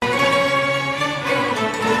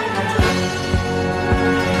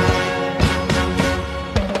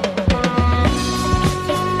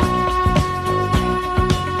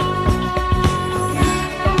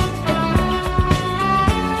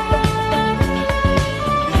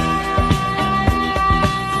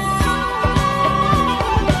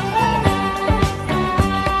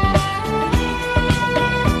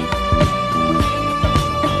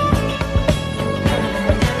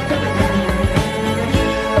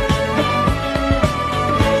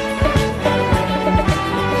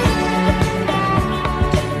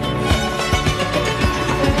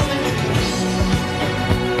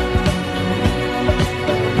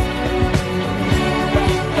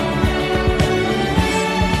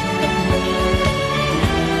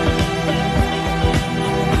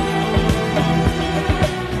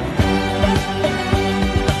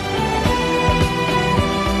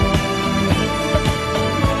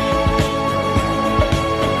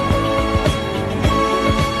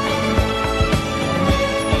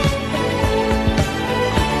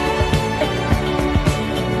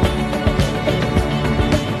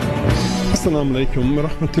Assalamu alaikum wa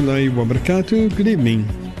rahmatullahi wa barakatuh. Good evening.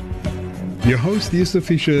 Your host Yusuf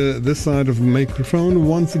Fisher, this side of the microphone,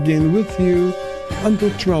 once again with you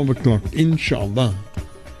until 12 o'clock, inshallah.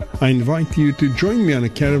 I invite you to join me on a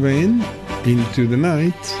caravan into the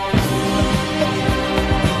night.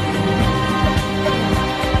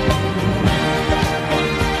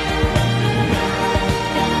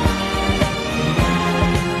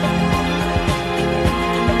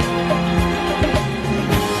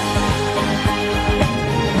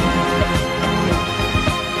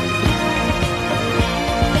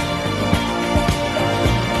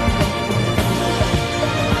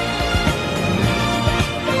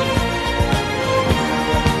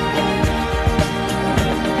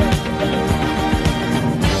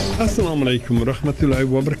 Assalamu alaikum wa rahmatullahi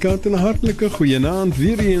wa barakatuh. Een hartelijke goeienaand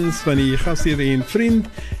weer eens van die gastheer en vriend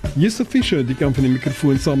Yusuf Fisher, die kan van die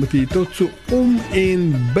microfoon saam met u tot so om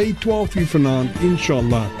en by 12 uur vanavond,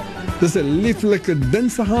 inshallah. Dis 'n lieflike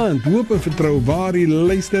dinsdag aand. Hoop en vertrou waar u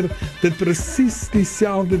luister, dit presies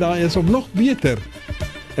dieselfde daai is of nog beter.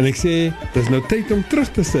 En ek sê, dis nou tyd om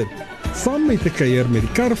terug te sit, saam met te kuier met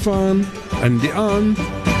die caravan in die aand.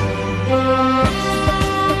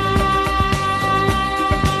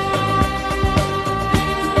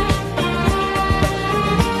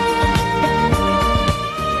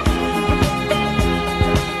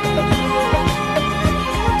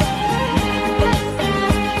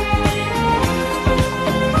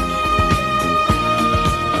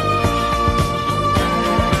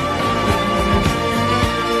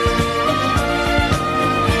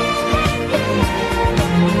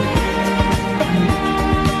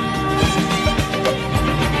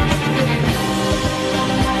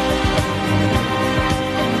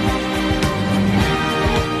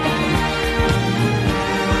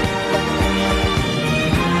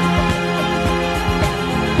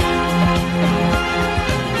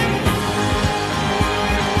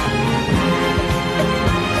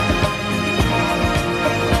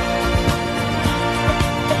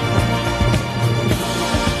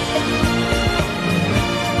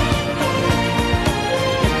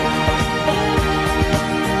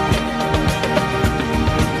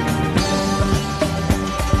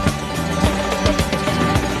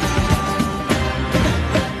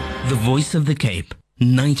 Voice of the Cape,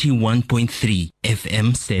 91.3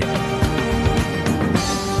 FM set.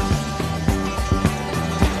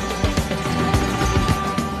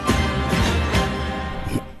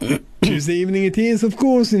 Tuesday evening it is, of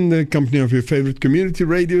course, in the company of your favorite community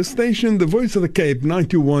radio station, the Voice of the Cape,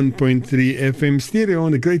 91.3 FM stereo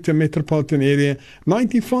in the greater metropolitan area,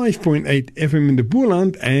 95.8 FM in the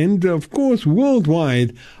Boerland, and of course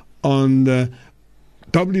worldwide on the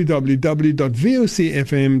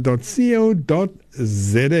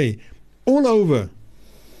www.vocfm.co.za. All over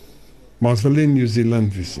Masvalin, New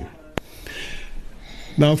Zealand.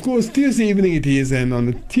 Now, of course, Tuesday evening it is, and on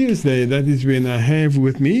a Tuesday, that is when I have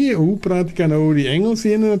with me, hoe praat ek aan oor die Engels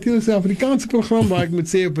en natuurlijk die Afrikaanse program, waar ek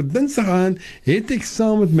moet sê, op 'n dinsdag aan, het ek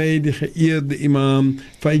saam met my die geëerde Imam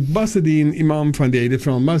Faiq Basserdien, Imam van die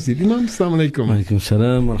Heilige Masjid. Imam, assalamu alaikum. Alaikum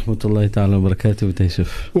salam wa rahmatullahi ta'ala wa barakatuh,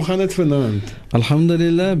 Yusuf. Hoe gaan het vanavond?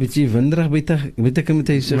 Alhamdulillah, beetje winderig, beetje met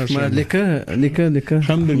Yusuf, maar lekker.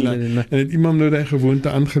 Alhamdulillah. En het Imam nou die gewoonte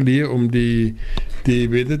aangeleerd om die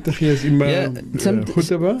weten te geven als Imam goed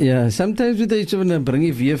te hebben? Ja, sometimes weet je, dan breng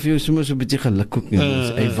je weer voor je soms een beetje geluk ook.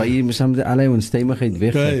 Hij vaai je soms allerlei onstuimigheid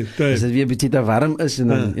weg. Als het weer een beetje te warm is, en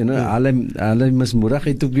dan allerlei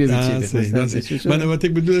mismoedigheid ook weer een beetje weg. Maar wat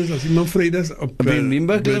ik bedoel is, als iemand vrijdag op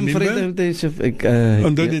Mimba klim vrijdag,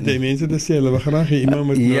 omdat die mensen dat zeggen, we graag Imam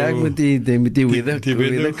met ja, ik met die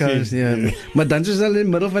weathercast, ja. Maar dan is het al in het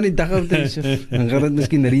middel van die dag op deze. Dan gaat het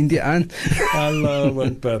misschien rindje aan. Allah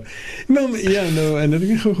Akbar. Imam, ja, nou, en dat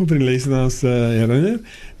ik gewoon voor de luisteraars herinner,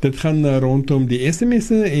 dit gaan rondom die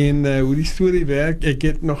sms'en en hoe die story werkt. Ik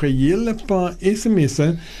heb nog een hele paar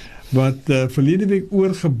sms'en wat verlede week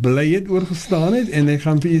oorgestaan het, en ek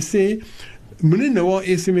gaan vir jy sê, moenie nou al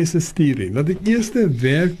sms'en stuur nie. Dat ek eerst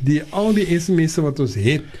werk al die sms'en wat ons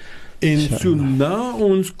het, en so na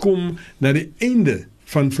ons kom na die einde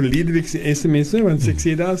van verlede week se sms'e, want ek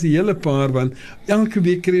sê daar is 'n hele paar, want elke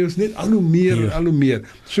week kry ons net al hoe meer.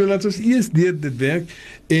 So laat ons eers deur dit werk,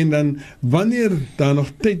 en dan wanneer daar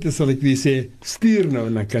nog tyd is, sal ek weer sê, stuur nou,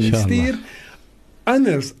 en dan kan jy stuur.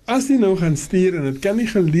 Anders, as jy nou gaan stuur, en het kan nie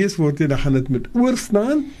gelees word, dan gaan dit met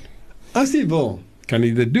oorstaan. As jy wil, kan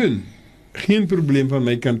jy dit doen. Geen probleem van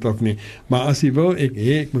my kant af nie. Maar as jy wil,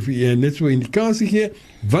 ek moet vir jy net so 'n indikasie gee,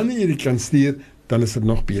 wanneer jy dit kan stuur, dan is dit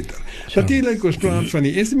nog beter. Natuurlijk, ons praat van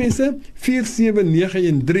die sms'e,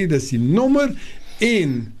 47913, dis die nommer,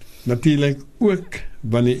 en natuurlijk ook,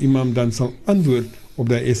 wanneer iemand dan sal antwoord op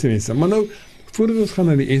die sms'e. Maar nou, voordat ons gaan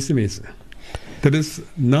na die SMS'e. Dit is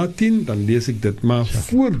na 10, dan lees ek dit, maar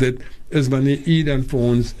voor dit is wanneer u dan vir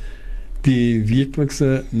ons die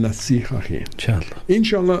weeklikse nasiha gee.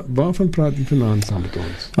 Inshallah, waarvan praat u vanaand saam met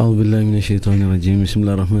ons? أعوذ بالله من الشيطان الرجيم بسم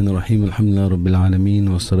الله الرحمن الرحيم الحمد لله رب العالمين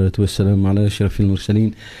والصلاة والسلام على أشرف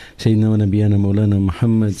المرسلين سيدنا ونبينا مولانا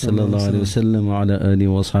محمد صلى الله عليه وسلم وعلى آله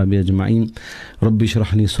وأصحابه أجمعين ربي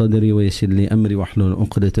اشرح لي صدري ويسر لي أمري واحلل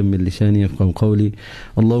عقدة من لساني يفقهوا قولي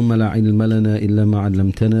اللهم لا علم لنا إلا ما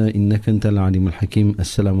علمتنا إنك أنت العليم الحكيم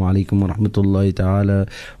السلام عليكم ورحمة الله تعالى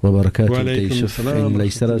وبركاته. وعليكم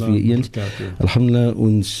السلام. Alhamdulillah,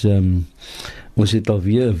 ons het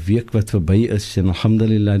alweer 'n week wat verby is en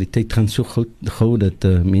alhamdulillah, die tyd gaan so gou dat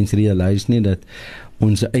mense realiseer nie dat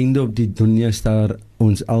ons einde op die dunia staar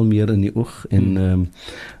ons al meer in die oog en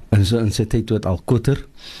ons tyd word al korter,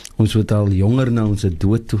 ons word al jonger na ons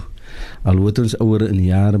dood toe. Al word ons ouer in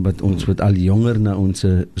jare, maar ons word al jonger na ons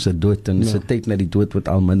dood en ons tyd na die dood word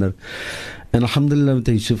al minder. En alhamdulillah, wat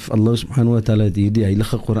Yusuf, Allah subhanahu wa ta'ala, die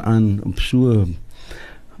heilige Koran op so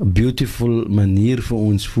beautiful manier vir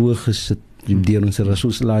ons voorgesit deur ons Rasul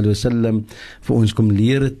sallallahu alaihi wasallam vir ons kom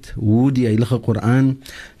leer het hoe die heilige Koran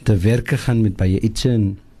te werke gaan met baie iets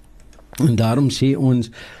en daarom sê ons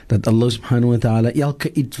dat Allah subhanahu wa ta'ala elke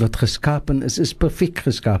iets wat geskapen is perfek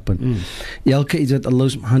geskapen. Elke iets wat Allah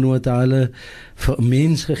subhanahu wa ta'ala vir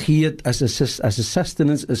mens gegee het as 'n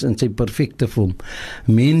sustenance is in sy perfekte vorm.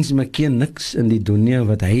 Mens maak niks in die dunia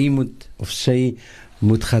wat hy moet of sy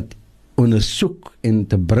moet gaan ondersoek en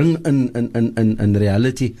te bring in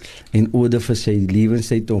reality en orde vir sy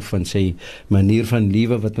lewenstyd of van sy manier van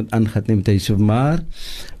lewe wat met aangaan met hy so, maar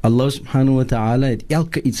Allah subhanahu wa ta'ala het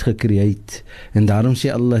elke iets gecreëerd en daarom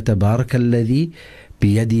sê Allah tabarakalladhi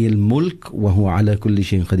biyadihi al-mulk wa huwa ala kulli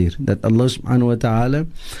shay'in qadir, dat Allah subhanahu wa ta'ala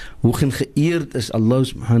hoe geëerd is Allah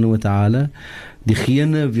subhanahu wa ta'ala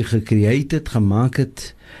diegene wie gecreëerd het, gemaak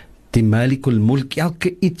het, die Malikul Mulk,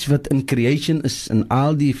 elke iets wat in creation is, in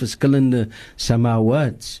al die verskillende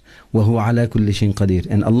samawats, wa huwa ala kulli shay'in qadir.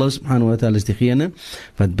 En Allah subhanahu wa ta'ala is diegene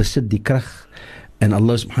wat besit die krag. En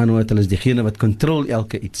Allah subhanahu wa ta'ala is diegene wat controle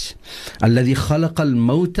elke iets. Alladhi khalaqa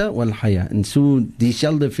al-mauta wal-haya. En so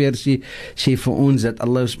diezelfde versie sê vir ons dat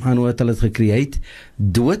Allah subhanahu wa ta'ala het gecreëerd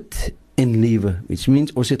dood en lewe. Which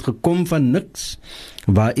means ons het gekom van niks,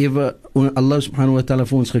 waar ewe Allah subhanahu wa ta'ala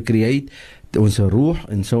vir ons gecreëerd ons roh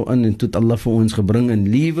en so en tot Allah vir ons gebring in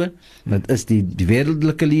lewe, dat is die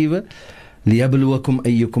wêreldelike lewe, liyabluwakum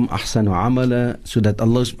ayyukum ahsanu amala, sodat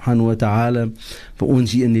Allah subhanahu wa ta'ala vir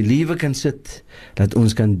ons hier in die lewe kan sit, dat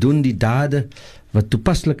ons kan doen die dade wat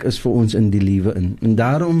toepaslik is vir ons in die lewe in. En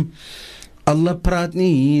daarom Allah praat nie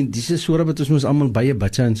hier, dis 'n surah wat ons mos almal baie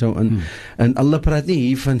baca en so en Allah praat nie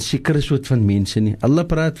hier van sekere soort van mense nie. Allah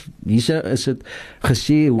praat, hier is dit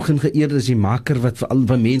gesê, hoe geëerd is die maker wat vir al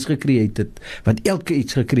van mens gecreëerd het, wat elke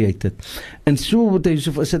iets gecreëerd het. En so wat hy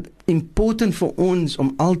so is dit important vir ons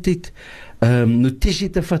om altyd notisie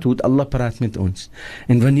te vat hoe Allah praat met ons.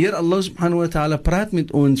 En wanneer Allah subhanahu wa ta'ala praat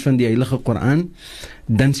met ons van die heilige Koran,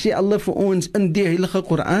 dan sê Allah vir ons in die heilige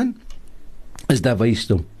Koran is daar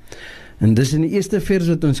wysdom. En dis in die eerste vers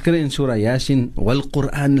wat ons kry in Surah Yasin, wal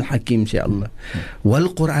Quran al-Hakim, sê Allah.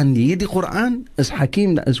 Wal Quran, die Quran is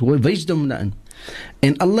Hakim, daar is wysdom daarin.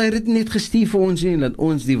 En Allah het net gestuur vir ons nie, dat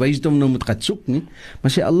ons die wysdom nou moet gaan soek nie,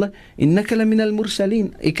 maar sê Allah, innaka la minal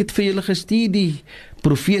mursalin, ek het vir julle gestuur die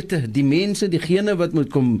profete, die mense, diegene wat moet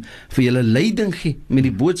kom vir julle leiding gee met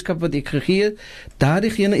die boodskap wat ek gegee het,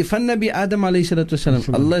 daardie van Nabi Adam alayhi salatu wasalam,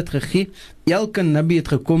 Allah het gegee, elke Nabi het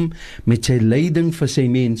gekom met sy leiding vir sy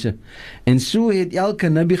mense, en so het elke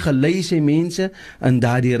Nabi gelei sy mense in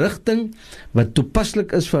daardie rigting wat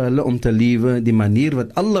toepaslik is vir hulle om te lewe, die manier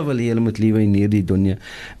wat Allah wil hulle moet lewe in hierdie dunia.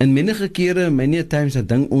 En menige kere, many times, dat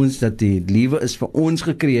dink ons dat die lewe is vir ons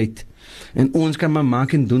gecreëerd, en ons kan maar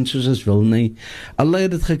maak en doen soos ons wil. Nee, Allah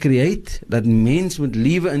het dit gecreëerd dat mens moet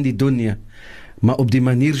lewe in die dunia, maar op die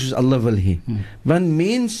manier soos Allah wil hê. Want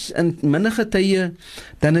mens in minnige tye,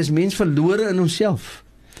 dan is mens verlore in homself.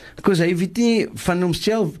 Because hy weet nie van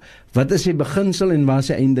homself wat is sy beginsel en waar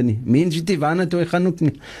sy einde nie. Mens weet nie waarna toe hy gaan ook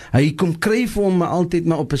nie. Hy kom kry vir hom maar altyd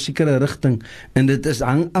maar op 'n sekere rigting, en dit is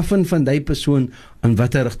hang af van die persoon in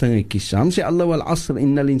watter rigting hy kies. Hom sê Allah wal asr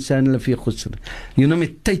innal insana lafi khusr. You know,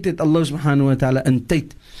 met tyd het Allah subhanahu wa ta'ala in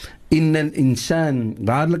tyd, innal insan,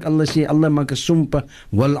 waarlik Allah sê, Allah maak 'n sumpa,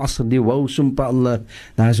 wal asr, die wou sumpa Allah,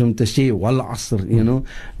 daar is om te sê wal asr, you know,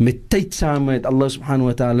 met tyd saam het Allah subhanahu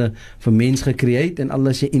wa ta'ala vir mens gecreëerd, en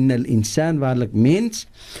Allah sê innal insan, waarlik mens,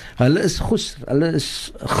 hulle is khusr, hulle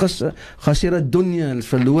is khasira dunya, hulle is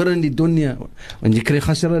verloor in die dunya, want jy kry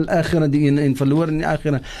khasira al-akhirah, die en verloor in die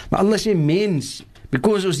akhirah, maar Allah sê mens,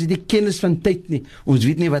 Because ons het die kennis van tyd nie. Ons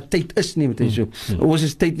weet nie wat tyd is nie, met hy so. Ons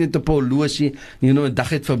is tyd net op 'n horlosie, 'n dag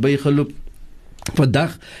het verbygeloop.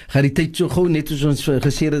 Vandag gaan die tyd so gou, net soos ons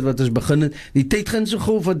gesê het wat ons begin het. Die tyd gaan so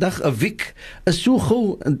gou, vandag 'n week is so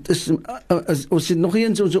gou. Ons het nog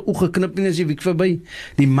eens ons oë geknip en is die week verby.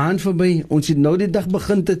 Die maand verby. Ons het nou die dag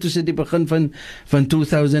begin het, soos die begin van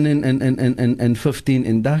 2015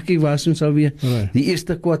 en daardie was ons alweer. Die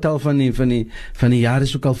eerste kwartaal van die jaar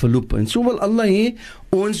is ook al verloop. En so wil Allah hê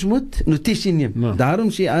ons moet notisie neem. Daarom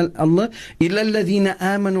sê Allah, illa alladhina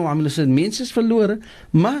amanu wa amilu salihati. Mense is verlore,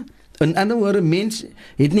 maar in ander woorde, mens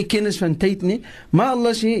het nie kennis van tyd nie, maar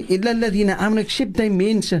Allah sê, illa alladhina amanu, except die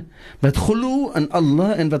mense wat glo in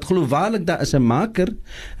Allah en wat glo waarlik daar is 'n maker,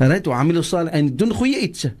 right, wa amilu salih, en doen goeie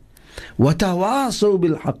iets. Wa tawasaw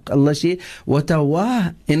bil haqq. Allah sê, wa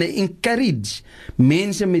tawa, en encourage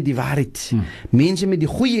mense met die waarheid, mense met die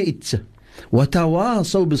goeie iets. Wa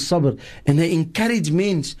tawasaw bis sabr, en encourage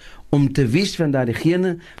mense om te wees van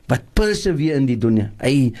diegene wat persevere in die dunia.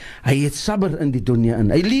 Hy het sabr in die dunia in.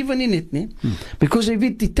 Hy lewe nie net nie. Because hy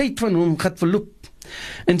weet die tyd van hom gaan verloop.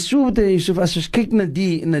 En so as ons kyk na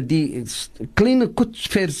die kleine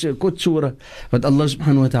kotsure wat Allah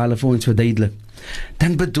subhanahu wa ta'ala vir ons verduidelik,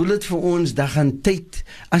 dan bedoel dit vir ons, dat gaan tyd,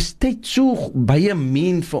 as tyd so baie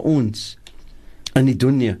meen vir ons in die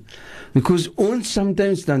dunia. Because ons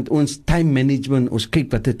sometimes dan ons time management, ons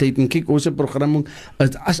kyk wat die tyd, en kyk ons programming,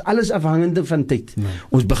 as alles afhangende van tyd.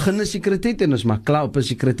 Ons begin 'n sekere tyd en ons maak klaar op 'n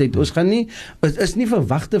sekere tyd. Ons gaan nie, het is nie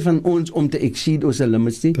verwagte van ons om te exceed ons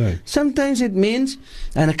limits nie. Sometimes het mens,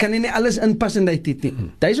 en ek kan nie alles inpas in die tyd nie.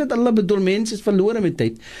 Dit is wat Allah bedoel, mens is verlore met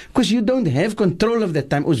tyd. Because you don't have control of that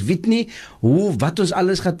time. Ons weet nie wat ons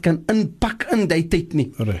alles kan inpak in die tyd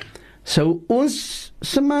nie. So ons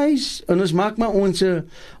surmise en ons maak maar ons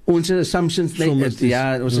assumptions,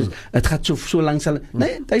 het gaat so lang sal,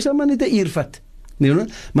 nee, dit sal maar net 'n uur vat. Nee,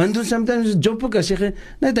 maar doen sometimes job ook, as jy nee,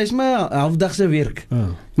 dit is maar 'n halfdagse werk.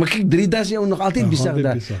 Maar kyk, 3 dae is jy nog altyd besig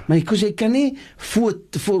daar. Maar jy kan nie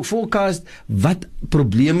forecast wat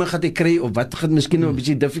probleme gaan hy kry, of wat gaan miskien 'n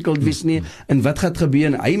bietjie difficult wees nie, en wat gaan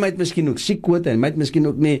gebeur. Hy might miskien ook siek word, en hy might miskien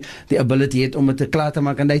ook nie die ability het om dit klaar te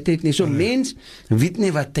maak aan die tyd nie. So mens weet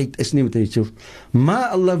nie wat tyd is nie met hy so. Maar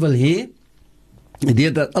Allah wil hê,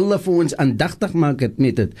 dat Allah vir ons aandagtig maak het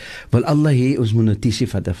met dit, wil Allah hê ons moet notisie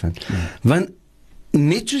vat daarvan. Want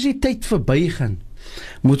net soos die tyd verbygaan,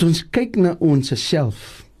 moet ons kyk na ons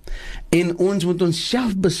self, en ons moet ons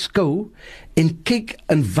self beskou en kyk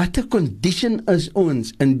in watter condition is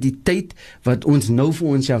ons in die tyd wat ons nou vir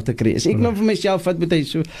onsself te kry. As ek nou vir myself vat met hy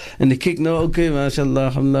so, en ek kyk nou, okay, mashallah,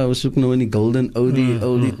 alhamdulillah, ons soek nou in die golden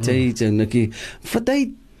oudie tyd, en ek vat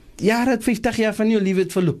hy jare, 50 jaar van jou lewe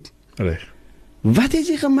het verloop. Wat het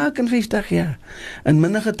jy gemaak in 50 jaar? In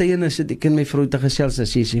minder getuienis sit ek in my vrou te gesels,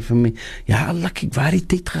 as sy sê vir my, ja Allah, kyk waar die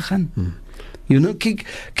tyd gegaan. You know, kyk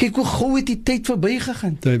hoe gou het die tyd verby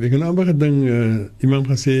gegaan. Ek het 'n ander ding, iemand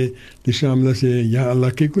gesê, die Shamla sê, ja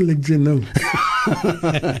Allah, kyk hoe lyk jy nou.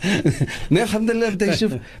 Nee, alhamdulillah,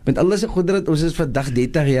 met Allah se goedheid, ons is vandag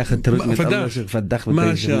 30 jaar getroud, met Allah se vandag, met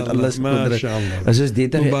Allah se goedheid. Ons is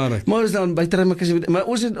 30 jaar. Maar ons dan buite mekaar, maar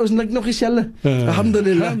ons lyk nog dieselfde.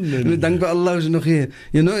 Alhamdulillah. Dank by Allah, ons nog hier.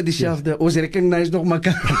 You know, dieselfde. Ons recognize nog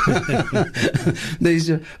mekaar.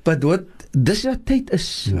 Dis wat tyd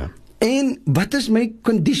is. En wat is my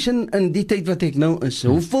condition in die tyd wat ek nou is?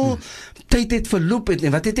 Hoeveel tyd het verloop het,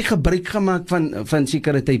 en wat het ek gebruik gemaak van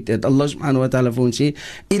sekere tyd? Het Allah subhanahu wa ta'ala vir ons sê,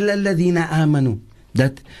 illa alladhina amanu,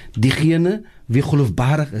 dat diegene wie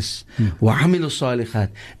geloofbarig is, wa amilu salihat,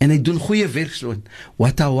 en hy doen goeie werksloon,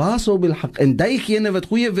 wa tawasaw bil haqq, en diegene wat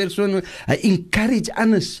goeie werksloon, hy encourage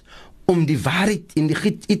anders om die waarheid, en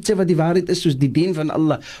iets wat die waarheid is, soos die dien van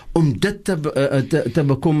Allah, om dit te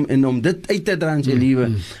bekom, en om dit uit te dra in sy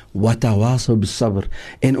lewe, wa tawasaw bis sabr,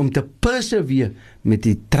 en om te persevere met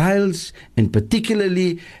die trials, en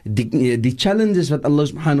particularly die challenges wat Allah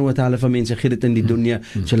subhanahu wa ta'ala van mense gee in die dunia,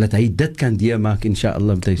 sodat hy dit kan deurmaak,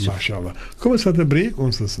 inshallah. MashaAllah. Kom ons vat 'n breek,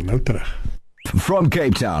 ons is nou terug. From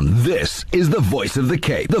Cape Town, this is the Voice of the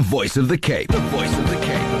Cape. The Voice of the Cape. The Voice of the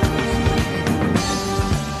Cape.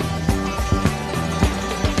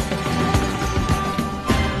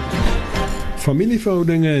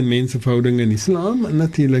 Familieverhoudinge en menseverhoudinge in Islam,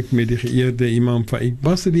 natuurlijk met die geëerde Imam Faiq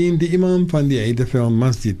Basserdien, die imam van die Eideveld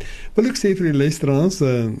Masjid. Wil ek sê vir die luisteraars,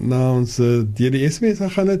 na ons deur die SMS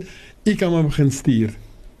gaan het, ek kan maar begin stuur.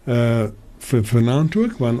 Vir vanaand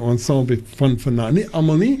ook, want ons sal van vanaand, nie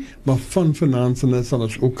allemaal nie, maar van vanaand sal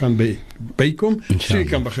ons ook kan bykom, so ek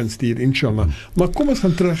kan begin stuur, inshallah. Maar kom ons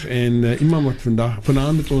gaan terug, en imam wat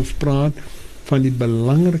vanaand met ons praat van die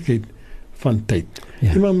belangrikheid van tyd.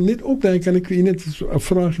 Ja. Maar net op daar kan ek vir u net 'n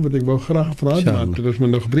vraagje wat ek wou graag gevra het, maar dit is my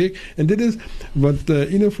nog gebreek. En dit is wat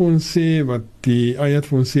vir ons sê, wat die ayat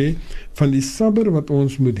vir ons sê, van die sabber wat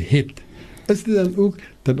ons moet hê. Is dit dan ook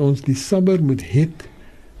dat ons die sabber moet hê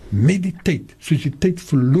met die tyd, soos die tyd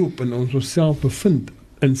verloop en ons onsself bevind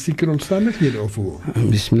in sekere omstandighede of hoe?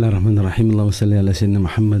 Bismillahirrahmanirrahim. Allahumma salli ala sayyidina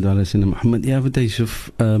Muhammad wa ala sayyidina Muhammad. Ja, wat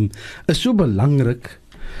Yusuf, is so belangrik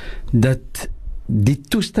dat die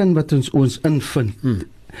toestand wat ons invind,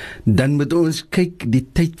 dan moet ons kyk die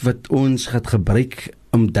tyd wat ons gaat gebruik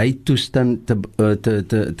om die toestand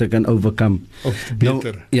te kan overcome. Of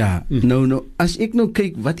beter. Nou, as ek nou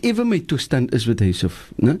kyk, whatever my toestand is wat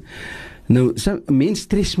Yusuf, né? Nou, mens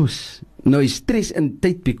stres moes. Nou, hy stres in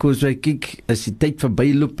tyd, because hy kyk, as die tyd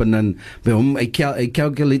verbyloop, en dan, by hom, hy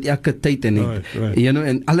calculate elke tyd, en right. You know,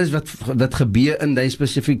 en alles wat gebeur in die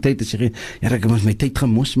spesifiek tyd, is hy, ek moes my tyd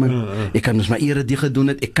gemoes, man, ek kan moes maar ere die gedoen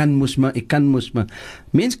het, ek kan moes maar,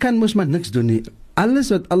 mens kan moes maar niks doen nie, alles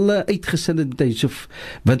wat alle uitgesit het,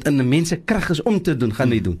 wat in 'n mens se krag is om te doen,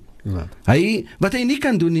 gaan hy doen. Wat hy nie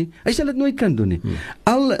kan doen nie, hy sal dit nooit kan doen nie.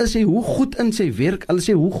 Al is hy hoe goed in sy werk, al is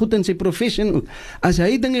hy hoe goed in sy profession, as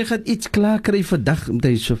hy dinge gaan iets klaar kry vir dag,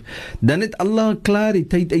 dan het Allah klaar die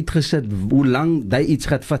tyd uitgesit, hoe lang hy iets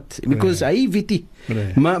gaat vat, because hy weet nie.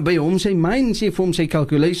 Maar by hom sy mind, sê vir hom sy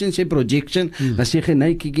calculation, sy projection, dan sê hy,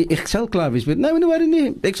 nee, ek sal klaar wees,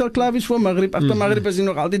 nee, ek sal klaar wees voor Maghrib, agter Maghrib is hy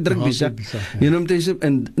nog altyd druk besig,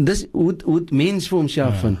 en dis hoe het mens vir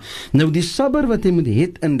homself vind. Nou die sabber wat hy moet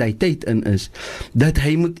het in die tyd in is, dat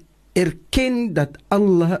hy moet erken dat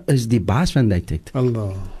Allah is die baas van die tyd.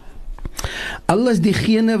 Allah is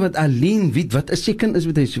diegene wat alleen weet wat 'n second is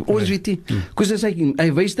wat hy sê. Ons weet nie. Koos as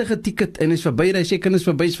hy wys die ticket en is verby, hy second is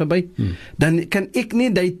verby, dan kan ek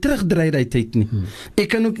nie die terugdraai die tyd nie. Ek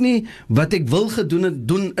kan ook nie wat ek wil gedoen het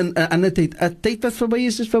doen in 'n ander tyd. 'n Tyd wat verby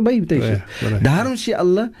is verby. Daarom sê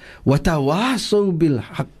Allah, wa tawasaw bil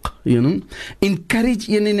haqq, encourage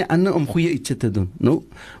een en die ander om goeie iets te doen. Nou,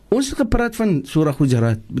 ons het gepraat van Surah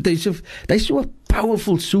Hujurat. Dit is so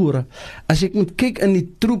powerful surah. As ek moet kyk in die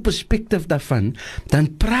true perspective daarvan,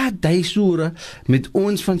 dan praat die surah met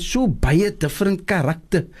ons van so baie different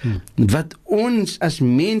karakter, wat ons as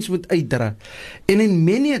mens moet uitdra. En in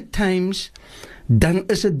many times, dan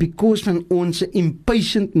is het because van ons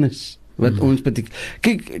impatientness, wat ons beteken.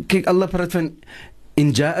 Kyk, Allah praat van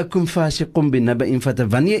in ja'akum fasiqun binaba'in fata,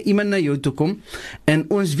 wanneer iemand na jou toe kom, en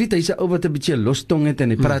ons weet, hy sê wat 'n bietjie lostong het, en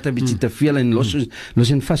hy praat 'n bietjie te veel, en los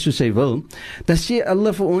en vast soos hy wil, dan sê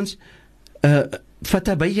Allah vir ons,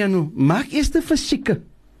 fatabayyanu, maak eers te verseker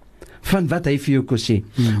van wat hy vir jou kon sê.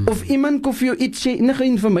 Of iemand kon vir jou iets sê, enige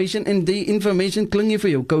information, en die information klink nie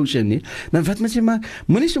vir jou kosher nie, dan wat men sê, maar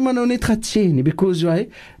moenie sommer nou net gaan sê nie, because hy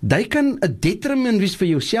kan 'n detriment wees vir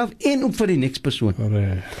jouself en ook vir die next persoon.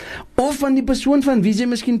 Of van die persoon van wie jy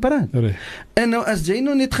miskien praat. En nou, as jy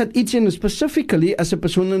nou net gaan iets sê, specifically, as 'n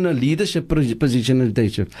persoon in 'n leadership position in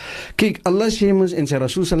die kyk, Allah sê ons, en sy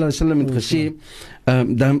Rasul sallallahu alaihi wasallam het gesê,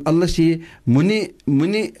 dan Allah sê,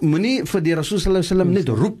 moenie vir die Rasul sallallahu alaihi wasallam net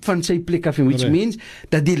roep van sy plek af, which means,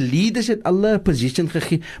 dat die leaders het alle position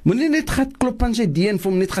gegee, moenie net gaat klop aan sy die, en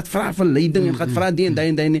vir hom net gaat vraag vir leiding, en gaat vraag die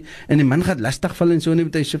en die, en die man gaat lastig val, en so nie,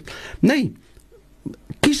 nee,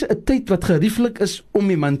 kies 'n tyd wat gerieflik is om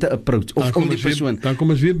die man te approach, of om die persoon. Dan kom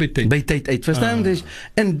ons weer by tyd uit, verstaan?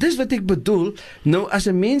 En dis wat ek bedoel, nou as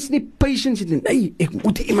 'n mens nie patience het, nee, ek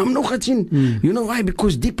moet die imam nog gaan sien, you know why,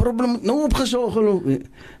 because die probleem moet nou opgesorg word.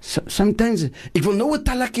 Sometimes, ek wil nou 'n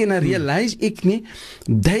talakie, en realize ek nie,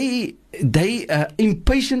 die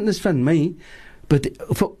impatientness van my,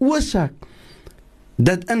 veroorsaak,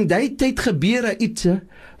 dat in die tyd gebeur iets,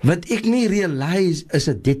 wat ek nie realize is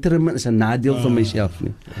 'n detriment, is 'n nadeel vir myself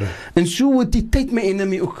nie. En so word die tyd my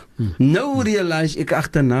enemy ook. Nou realize ek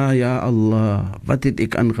agterna, ja Allah, wat het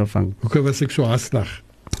ek aangevang? Hoekom was ek so haastig?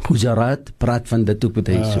 Hujurat praat van dit ook met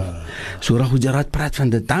Yusuf. Surah Hujurat praat van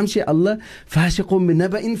dit. Dan sê Allah, fasiqun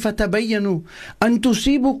binaba'in fatabayyanu an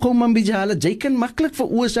tusibu qauman bijahala. Jy kan maklik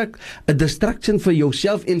veroorsaak 'n distraction vir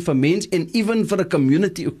jouself en vir mens, en even vir 'n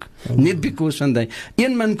community ook. Net because van die.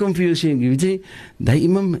 Een man kom vir jou sê, weet jy, die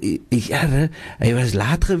imam, hy was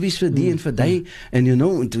laat gewees vir die en vir die, en you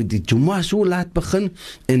know, die Juma so laat begin,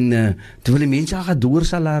 en toe wil die mense al gaan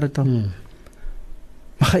doorsalaar het al.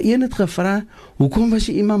 Maar een het gevra, hoekom was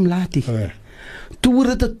die imam laat? Toe word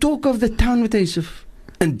het the talk of the town met Yusuf.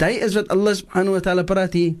 En dit is wat Allah subhanahu wa ta'ala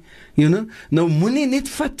praat hier. You know? Nou moenie net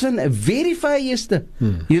vat van verify eerste.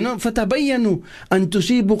 You know, fatabayyanu an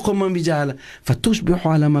tusibu qawman bijahala fatusbihu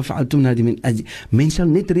ala ma fa'altum nadimin. Mense sal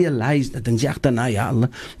net realize dat dan sê agterna, ja Allah,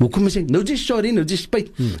 hoekom sê nou dis sorry, nou dis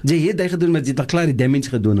spyt. Jy het dit gedoen, maar jy het al klaar die damage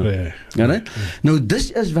gedoen. Ja. Nou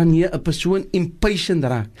dis is wanneer 'n persoon impatient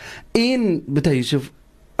raak. En beter Yusuf,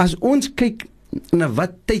 as ons kyk na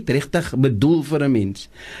wat tyd regtig bedoel vir 'n mens,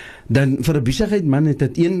 dan vir 'n besigheid man het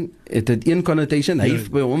dit een connotation. Hy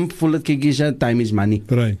by hom voel dit kyk is time is money.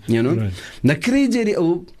 Right. You know? Right. Nou kry jy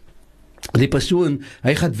die persoon,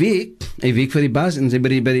 hy gaan hy werk vir die baas en sy by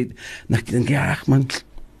die nou dink ja, ag man,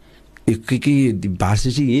 ek kyk die baas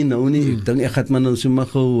is hier nou nie, ek dink ek gaan maar nou sommer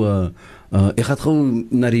gou ek gaan gou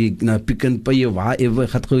na Pick n Pay of whatever, ek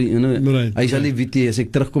gaan gou, you know, hy sal nie weet as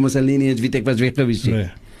ek terugkom as hy nie eens weet ek was weg gewees nie.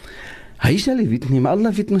 Hy sal nie weet nie, maar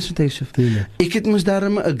Allah weet mos wat hy sê. Ek het mos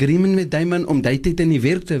daarom 'n agreement met die man om die tyd in die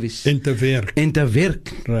werk te wees. En te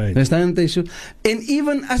werk. Right. Verstaan jy so? En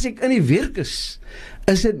even as ek in die werk is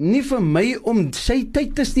dit nie vir my om sy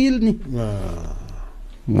tyd te steel nie.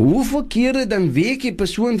 Hoeveel kere dan week die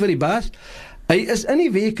persoon vir die baas, hy is in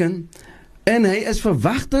die week en hy is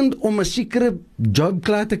verwagtend om 'n sekere job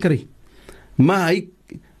klaar te kry. Maar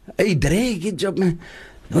hy dreig die job, man.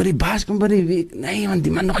 Nou die baas kom by die week, nee man,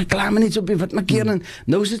 die man nog nie klaar maar nie op, wat maak hier dan?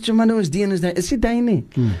 Nou is dit so man, nou is die en is die nie.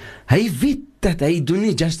 Hy weet dat hy doen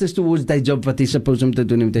nie justice towards die job wat hy suppose om te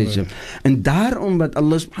doen met die job. En daarom wat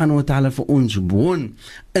Allah subhanahu wa ta'ala vir ons woon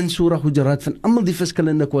in Surah Hujurat van allemaal die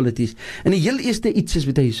verskillende kwalities. En die heel eerste iets is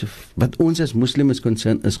met Yusuf, wat ons as moslim is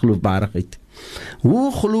concern, is geloofbaarheid.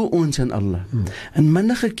 Hoe glo ons in Allah? En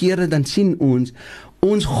minnige kere dan sien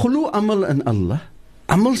ons glo allemaal in Allah.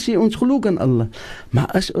 Almal sê ons glo in Allah,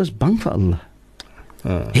 maar is ons bang vir Allah?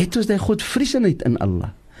 Het ons die godvreesenheid in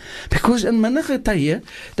Allah? Because in minnige tye,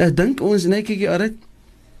 dat dink ons, nee, kyk jy, alright,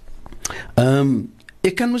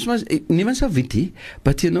 ek kan mos maar, niemand sal weet nie,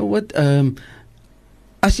 but you know what,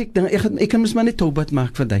 as ek kan mos maar net taubat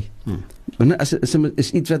maak vir die. As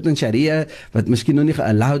is iets wat in Sharia, wat miskien nog nie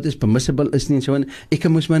allowed is, permissible is nie, en so, ek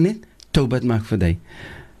kan mos maar net taubat maak vir die.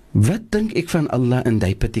 Wat dink ek van Allah in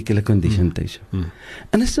die particular condition thuis?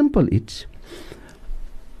 En 'n simpel iets.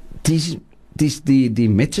 Die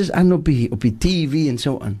matches aan op die TV en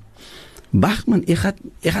so aan. Wag man, ek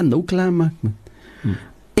gaan nou klaar maak man.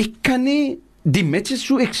 Ek kan nie, die matches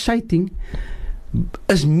so exciting,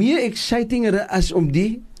 is meer exciting as om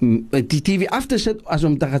die TV af te sit, as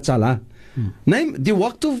om te gaan sala. Nee, die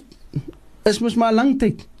waqtu is mos maar lang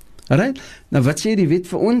tyd. Alright? Nou wat sê die wet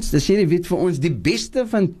vir ons? Dit sê die wet vir ons, die beste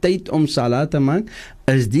van tyd om salat te maak,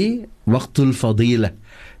 is die waqtul fadila.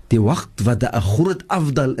 Die waqt wat 'n groot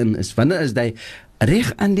afdal in is. Wanneer is die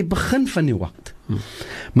reg aan die begin van die waqt?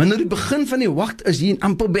 Maar nou die begin van die waqt is hier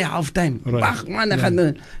amper by halftime. Wag man, ek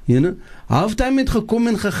gaan, you know, halftime het gekom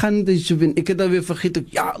en gegaan, ek het alweer vergeet,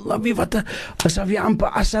 ja Allah, wie wat, is alweer amper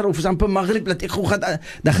asar, of is amper maghrib, dat ek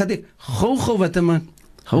dan gaan ek gou wat te maak.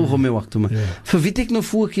 Hou my wag toe maar. Vir wie ek nou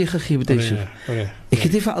voorkeur gegee het hy so. Ek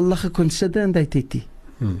het nie vir Allah geconsider in die tyd nie.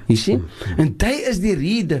 You see? En dit is die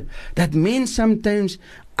rede dat mens sometimes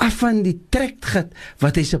af van die trek gaat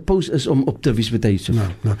wat hy suppose is om op te wees met hy so.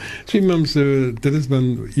 Nou. So Imam, dit is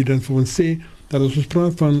dan jy dan vir ons sê dat as ons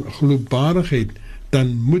praat van geloofbaarheid,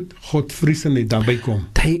 dan moet godvreesenheid daarbij kom.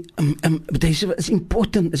 Dit is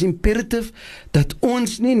important, is imperative dat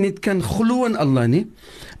ons nie net kan glo in Allah nie,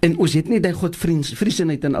 en ons het nie die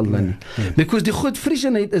godvreesenheid in Allah nie. Because die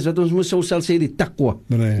godvreesenheid is wat ons moet sal sê die taqwa.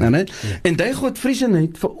 En die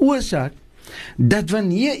godvreesenheid veroorsaak dat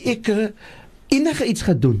wanneer ek enige iets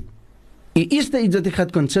gaat doen, die eerste iets wat ek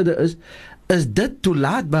gaat consider is dit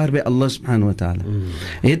toelaatbaar by Allah subhanahu wa ta'ala.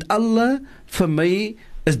 Het Allah vir my,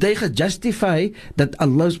 is die gejustify dat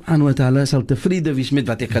Allah subhanahu wa ta'ala sal tevrede wees met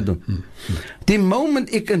wat ek gaan doen. Die moment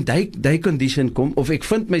ek in die condition kom, of ek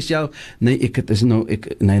vind myself, nee, het is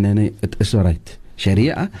alright.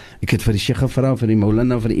 Sharia, ek het vir die sheikh gevra, vir die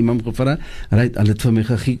maulana, vir die imam gevra, right, al het vir my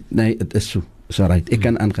gegee, nee, het is so. So right, ek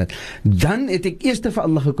kan aangaan. Dan het ek eerst vir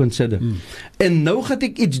Allah geconsider. En nou gaat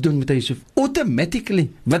ek iets doen met Yusuf. Automatically,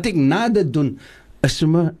 wat ek na dit doen,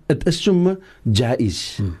 het is sommer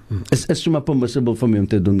jaiz. Het is sommer permissible vir my om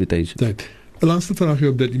te doen met Yusuf. Een laatste vraagje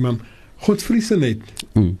op dit, imam. Godvreesenheid,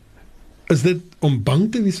 is dit om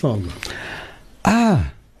bang te wees vir Allah?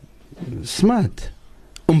 Smart.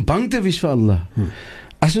 Om bang te wees vir Allah.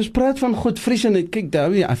 As ons praat van godvreesenheid, kyk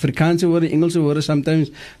daar, die Afrikaanse woorde, Engelse woorde,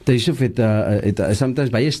 sometimes, Yusuf het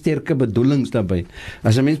sometimes baie sterke bedoelings daarbij.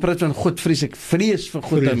 As 'n mens praat van godvrees, ek vrees vir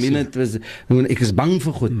God, ek is bang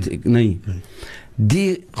vir God, nee.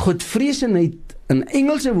 Die godvreesenheid, in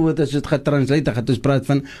Engelse woorde, as het gaat translate, dan gaat ons praat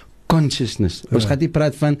van consciousness. Ons gaan nie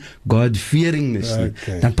praat van God-fearingness nie.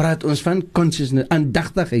 Dan praat ons van consciousness,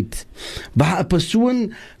 aandagtigheid. Waar 'n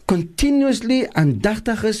persoon continuously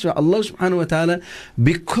aandagtig is vir Allah subhanahu wa ta'ala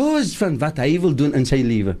because van wat hy wil doen in sy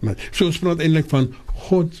lewe. So ons praat eintlik van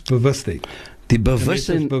godsbewustheid. Die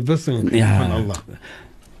bewustzijn van Allah.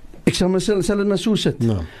 Ek sal dit maar so sit.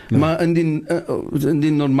 Maar in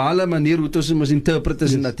die normale manier hoe ons mos interpret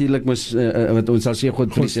is natuurlijk mos wat ons sal sê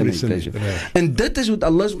God vrees. En dit is wat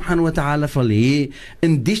Allah subhanahu wa ta'ala wil hê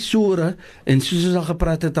in die sura, en soos ons al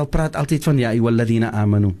gepraat het, al praat altyd van ya ayyuhalladhina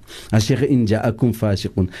amanu. As jy in ja'akum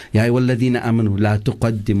fasiqun, ya ayyuhalladhina amanu la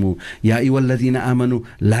tuqaddimu, ya ayyuhalladhina amanu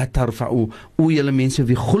la tarfa'u. O julle mense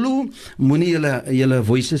wie glo, moenie julle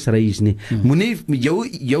voices raise nie.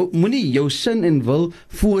 Moenie jou sin en wil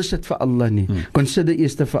voorsit vir Allah nie. Consider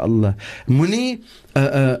eers vir Allah. Moenie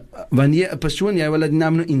wanneer 'n persoon jy wil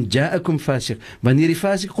naam in ja'akum fasiq, wanneer die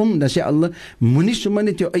fasiq kom, dan sê Allah, moenie sommer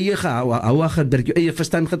net jou eie hawa gebruik, jou eie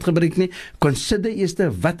verstand gebruik nie. Consider eers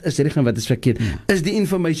wat is reg en wat is verkeerd. Is die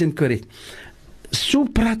information correct? So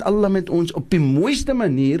praat Allah met ons op die mooiste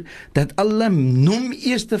manier, dat Allah noem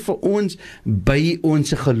eers vir ons by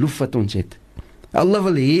ons geloof wat ons het. Allah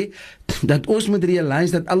wil hê dat ons moet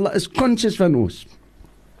realize dat Allah is conscious van ons.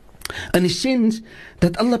 In die sens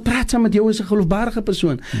dat Allah praat saam met jou as 'n geloofbare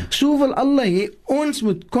persoon. So wil Allah hê ons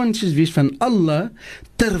moet conscious wees van Allah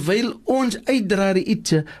terwyl ons uitdra die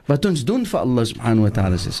iets wat ons doen vir Allah subhanahu wa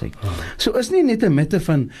ta'ala se sê. So is nie net 'n matter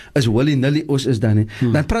van is willy-nilly ons is dan nie.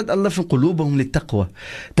 Dan praat Allah van qulubuhum litaqwa.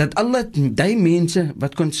 Dat Allah die mense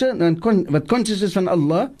wat conscious is van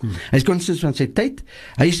Allah, hy is conscious van sy tyd,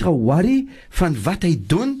 hy is ge-worry van wat hy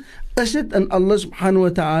doen. Is dit in Allah subhanahu wa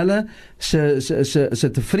ta'ala se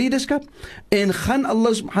tevredeskap, en gaan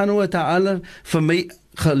Allah subhanahu wa ta'ala vir my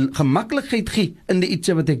gemaklikheid gee in die iets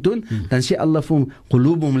wat ek doen, dan sê Allah vir hom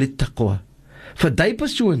qulubuhum littaqwa. Vir die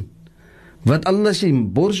persoon wat Allah sy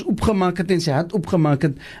bors opgemaak het en sy hart opgemaak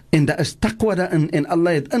het, en daar is taqwa daarin, en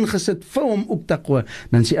Allah het ingesit vir hom op taqwa,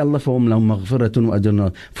 dan sê Allah vir hom lahu maghfiratun wa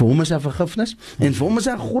ajrun, vir hom is daar vergifnis, en vir hom is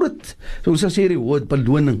daar groot, so ons sê reward,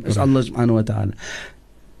 beloning is Allah subhanahu wa ta'ala.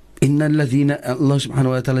 Allah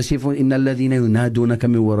subhanahu wa ta'ala sê van innal ladhina yunadunaka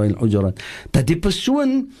min wara'il hujurat, dat die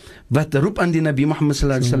persoon wat roep aan die Nabi Muhammad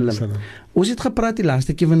sallallahu alaihi wasallam. Ons het gepraat die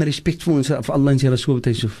laaste keer van respek vir ons, vir Allah en sy Rasul,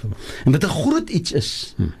 en wat 'n groot iets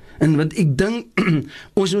is. En wat ek dink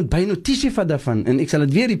ons moet by notisie vat daarvan, en ek sal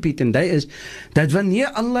dit weer repeat, en dit is dat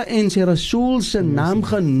wanneer Allah en sy Rasul se naam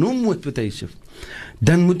genoem word,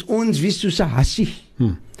 dan moet ons wees soos 'n hassie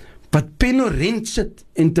wat penorent sit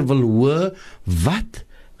en te wil hoor wat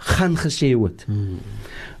gaan gesê word.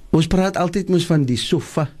 Ons praat altyd mos van die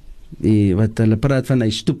sofa, wat hulle praat van hy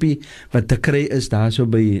stoepie wat te kry is daar so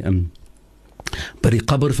by die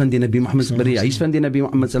qabr van die Nabi Muhammad, by die huis van die Nabi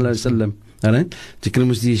Muhammad sallallahu alaihi wasallam. Alright? Jy kry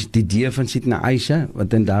mos die deur van Sidna Aisha wat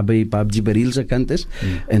dan daar by Bab Jibril se kant is,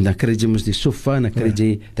 en dan kry jy mos die sofa, en dan kry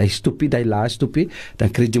jy die stoepie, die laaste stoepie, dan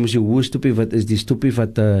kry jy mos die hoë stoepie wat is die stoepie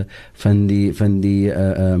wat van die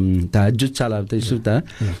tahajjud salat,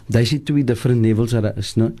 daai is twee different levels wat daar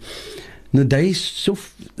is, no? Nou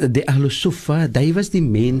die Ahlus Sufa, die was die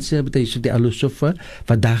mense, die Ahlus Sufa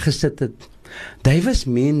wat daar gesit het. Die was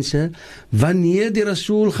mense, wanneer die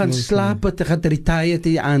Rasul gaan slaap het, gaan die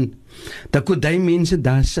tye aan, dan kon die mense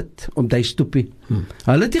daar sit op die stoepie.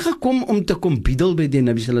 Hulle het nie gekom om te kom biedel by die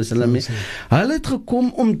Nabi sallallahu alaihi wasallam. Hulle het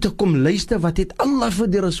gekom om te kom luister wat het Allah vir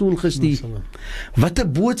die Rasul gestuur. Wat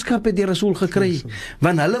 'n boodskap het die Rasul gekry?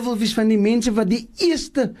 Want hulle wil wees van die mense wat die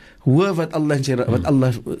eerste hoor wat Allah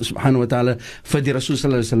subhanahu wa ta'ala vir die Rasul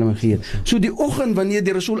sallallahu alaihi wasallam gee. So die oggend wanneer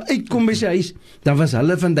die Rasul uitkom by sy huis, dan was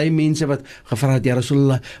hulle van die mense wat gevra het, ja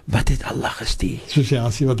Rasulullah, wat het Allah gestuur? Soos die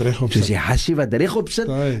hassie wat regop sit.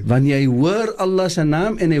 Wanneer hy hoor Allah se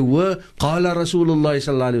naam en hy hoor qala Rasulullah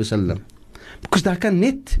sallallahu alaihi wasallam, because daar kan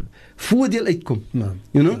net voordeel uitkom.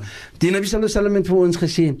 You know, die Nabi sallallahu alaihi wasallam het vir ons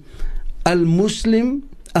gesê, al-muslim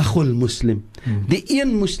akhul muslim. Die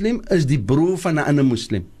een muslim is die broer van 'n ander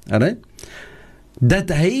muslim. Alright? Dat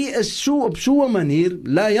hy is so op so 'n manier,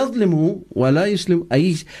 la yadlimu wa la yuslim,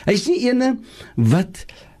 hy is nie ene wat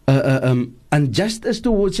unjust is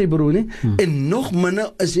towards sy broer nie, en nog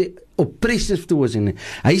minder is hy oppressive towards hom nie.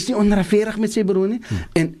 Hy is nie onregverdig met sy broer nie,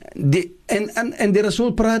 en die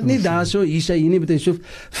Rasul praat nie daar so, hier sê hy nie betesof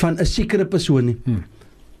van 'n sekere persoon nie,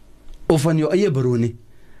 of van jou eie broer nie.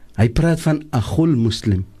 Hy praat van akhul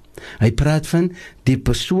muslim. Hy praat van die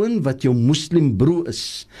persoon wat jou muslim broer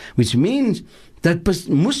is, which means dat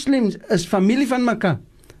Muslims is familie van mekaar.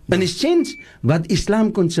 In die sens wat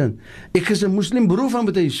Islam concern. Ek is 'n moslim beroof aan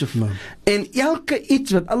met Yusuf. En elke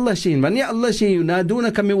iets wat Allah sê, wanneer Allah sê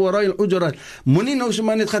yunadunaka min wara'il hujurat, moenie nou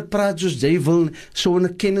sommer net gaan praat soos jy wil, so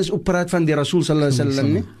 'n kennis op praat van die Rasul sallallahu alaihi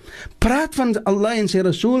wasallam nie. Praat van Allah en sy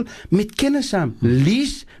Rasul met kennis saam.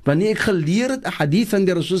 Lees wanneer ek geleer het 'n hadith van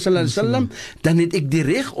die Rasul sallallahu alaihi wasallam, dan het ek die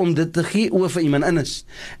reg om dit te gee oor vir iemand anders.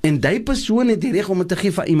 En die persoon het die reg om dit te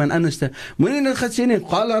gee vir iemand anders. Moenie net gaan sê net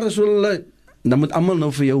qala Rasulullah, dan moet almal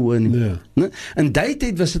nou vir jou hoor nie. Ja. In daai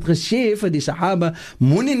tyd was dit gesê vir die Sahaba,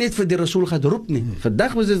 moenie net vir die Rasul gaan roep nie.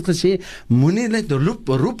 Vandag was dit gesê, moenie net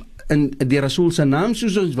roep in die Rasul se naam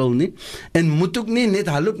soos ons wil nie, en moet ook nie net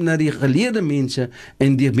halop na die geleerde mense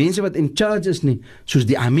en die mense wat in charge is nie, soos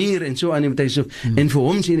die Amir en so aan die Yusuf, en vir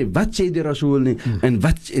hom sê nie, wat sê die Rasul nie, en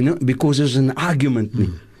wat, because it's an argument nie.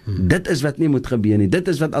 Dit is wat nie moet gebeur nie. Dit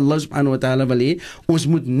is wat Allah subhanahu wa ta'ala wil hê. Ons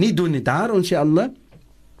moet nie doen nie. Daar ons sê Allah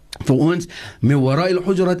vir ons, min wara'il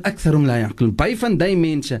hujurat aktharum la yaqilun. By van die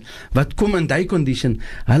mense wat kom in die condition,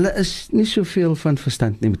 hulle is nie soveel van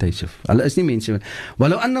verstand nie met Yusuf. Hulle is nie mense.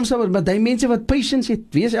 Walau annam sabar, maar die mense wat patience het,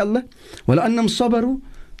 wie is Allah? Walau annam sabaru,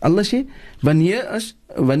 Allah sê, wanneer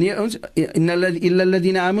ons illa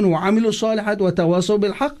alladhina amanu wa amilu salihat wa tawasaw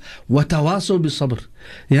bil haqq wa tawasaw bis sabr.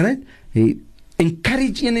 Ja, right?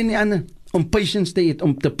 Encourage een en die ander om patience te hê,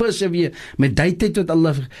 om te persevere met die tyd wat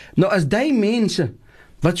Allah. Nou as die mense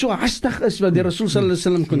wat so hastig is wat die Rasul sallallahu alaihi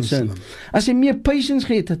wasallam concern, as hy meer patience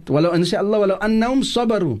gehad het, walau en sê Allah walau annahum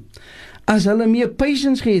sabaru, as hulle meer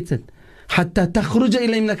patience gehad het, hatta takhruja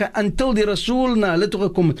ilayhim laka, until die Rasul na hulle toe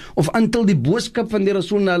gekom het, of until die boodskap van die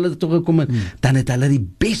Rasul na hulle toe gekom het, dan het hulle die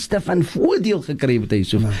beste van voordeel gekry met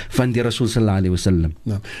Yusuf, van die Rasul sallallahu alaihi wasallam.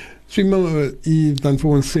 So iemand dan vir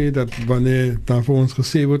ons sê dat wanneer daar vir ons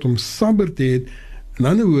gesê word om sabber te hê, in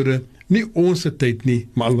ander woorde, nie ons se tyd nie,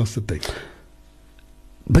 maar Allah se tyd.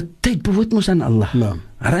 But tyd behoort mos aan Allah.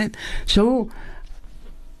 Right? So,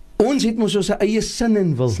 ons het mos ons eie sin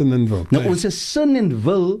en wil. Nou, ons sin en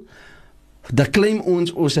wil, dat claim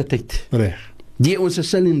ons se tyd. Reg. Die ons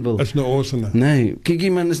sin en wil. Is nou ons en nee, kyk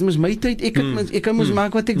man, is mos my tyd, ek kan mos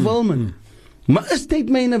maak wat ek wil, man. Maar is tyd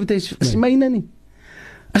myne, is myne nie.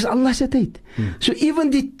 Is Allah se tyd. So even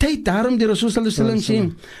die tyd, daarom die Rasul sallallahu alaihi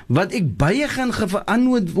wasallam sê, wat ek baie gaan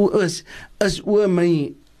verantwoord is oor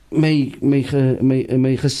my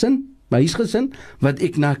gesin, my huisgesin, wat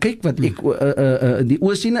ek na kyk, wat ek die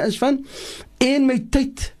oorsiene is van, en my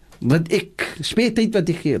tyd, wat ek speeltyd wat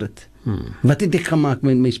ek gee het. Wat het ek gemaak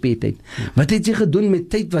met my speeltyd? Wat het jy gedoen met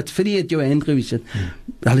tyd wat vir het jou hand gewees het?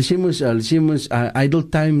 Hulle sê mos idle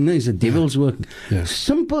time, nee, is a devil's work.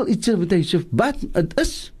 Simpel iets wat hy sê, but het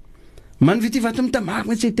is. Man weet jy wat om te maak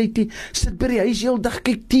met sy tyd? Sit by die huis heel dag,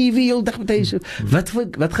 kyk TV heel dag met hy sê.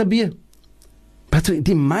 Wat gebeur?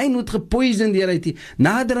 Die mind word gepoison deur hy.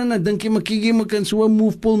 Nader aan dan dink jy, maar kyk jy maar kan so 'n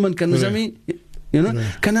move pull man kan ons nie.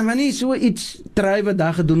 Kan hy maar nie so iets try wat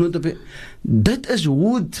daar gedoen het op die, dit is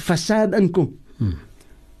hoe fasade inkom.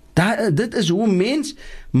 Dit is hoe mens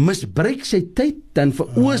misbruik sy tyd, dan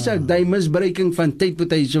veroorsaak die misbruiking van tyd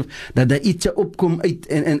wat hy so, dat daar iets opkom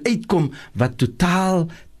en uitkom wat totaal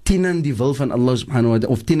teen die wil van Allah subhanahu wa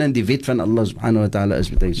ta'ala, of teen die wet van Allah subhanahu wa ta'ala is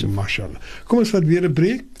wat hy so. Mashallah. Kom ons vat weer 'n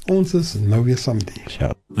breek. Ons is nou weer saam met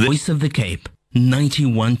jou. Voice of the Cape,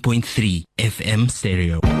 91.3 FM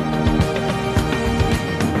stereo.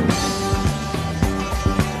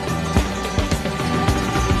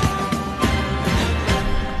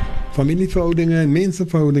 Familieverhoudinge en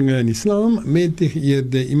mensenverhoudinge in Islam met die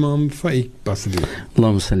geëerde Imam Faiq Basserdien.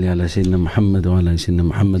 Allahumma salli ala sayyidina Muhammad wa ala sayyidina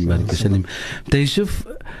Muhammad barik sallim. Yusuf,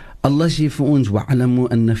 Allah sê vir ons, wa'alamu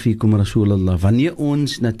anna fikum Rasulallah. Wanneer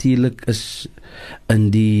ons natuurlik is in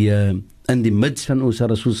die mids van ons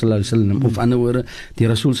Rasul sallallahu alaihi wasallam, of ander woorde, die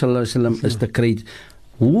Rasul sallallahu alaihi wasallam is te kry.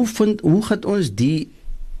 Hoe gaan ons die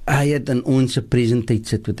ayat in ons presentheid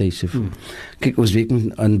sit wat hy sê. Kyk, ons weet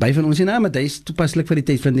en by van ons sê, maar hy is toepaslik vir die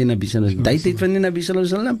tyd van die Nabi sallallahu alaihi wasallam. Die tyd van die Nabi sallallahu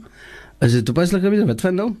alaihi wasallam, is dit toepaslik gewees? Wat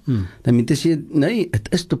van nou? Dan moet jy sê, nee, het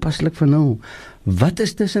is toepaslik van nou. Wat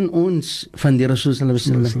is tussen ons van die Rasul sallallahu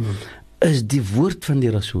alaihi wasallam? Is die woord van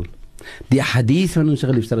die Rasul. Die hadith van ons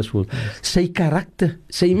geliefde Rasul, sy karakter,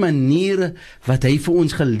 sy maniere wat hy vir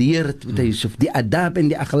ons geleer het, die adab en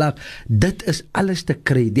die akhlaq, dit is alles te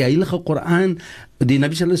kry. Die heilige Koran, die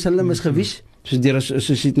Nabi sallallahu alaihi wasallam is gewys, soos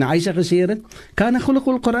die Aisha gesê het, kana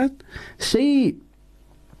khuluqul Koran, sy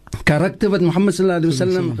karakter wat Muhammad sallallahu alaihi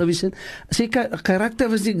wasallam gewys het, sy karakter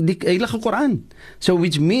was die heilige Koran. So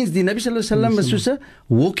which means die Nabi sallallahu alaihi wasallam was soos 'n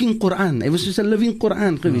walking Koran. Hy was soos 'n living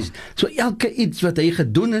Koran gewys. So elke iets wat hy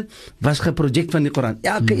gedoen het, was geproject van die Koran.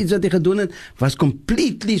 Elke iets wat hy gedoen het, was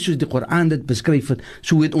completely soos die Koran dit beskryf het.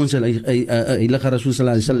 So het ons heilige Rasul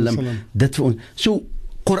sallallahu alaihi wasallam dit vir ons. So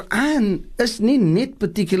Quran is nie net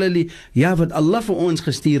particularly wat Allah vir ons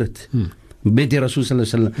gestuur het met die Rasul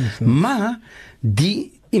sallallahu alaihi wasallam, maar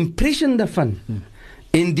die impression daarvan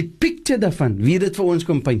en die picture daarvan, wie dit vir ons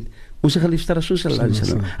kom paint, ons geliefde Rasul sallallahu alaihi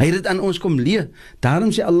wasallam. Hy het dit aan ons kom leer. Daarom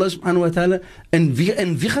sê Allah subhanahu wa ta'ala, en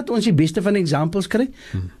wie gaat ons die beste van examples kry?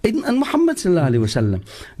 En Muhammad sallallahu alaihi wasallam.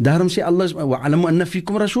 Daarom sê Allah, wa'alamu anna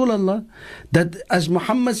fikum Rasulallah, dat as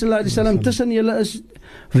Muhammad sallallahu alaihi wasallam tussen julle is,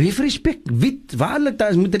 wie respect, waarlik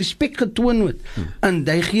daar is, moet respect getoon word aan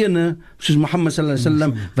diegene soos Muhammad sallallahu alaihi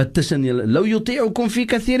wasallam wat tussen julle, law yuti'ukum fi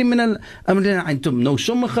kathirin min al-amri antum. Nou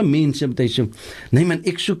sommige mense wat hy sê, nee man,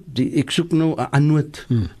 ek soek nou 'n antwoord.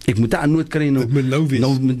 Ek moet 'n antwoord kry nou.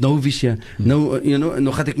 Nou wees ja. Nou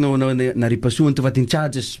nou gaan ek nou na die persoon toe wat in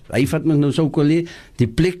charge is. Hy vat my nou sou kolle die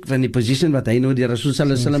plek van die position wat hy nou die Rasul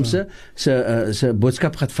sallallahu alaihi wasallam se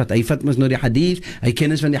boodskap gaat vat. Hy vat mos nou die hadith, hy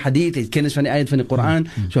kennis van die hadith, hy kennis van die ayat van die Koran.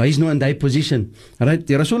 So hy is nou in die position. Right?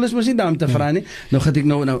 Die Rasul is mos nie daar om te vra nie. Nou gaan ek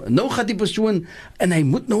nou gaan die persoon en hy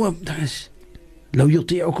moet nou daar is. Law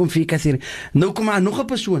yuti'ukum fi kathir. Nou kom maar nog 'n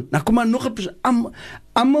persoon. Nou kom maar nog 'n persoon.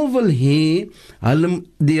 Almal wil hê hulle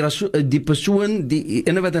die persoon die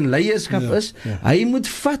ene wat in leierskap is, hy moet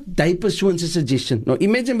vat die persoon se suggestion. Nou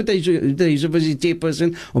imagine met hy Yusuf as die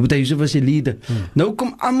chairperson of met hy Yusuf as die leader. Nou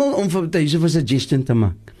kom almal om vir hy Yusuf 'n suggestion te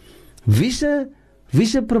maak. Wie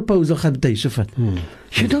se proposal gaat hy Yusuf vat?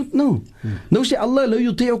 You don't know. Nou sê Allah, law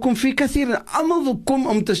yuti'ukum fi kathir. Almal wil kom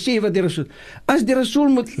om te sê wat die Rasul. As die Rasul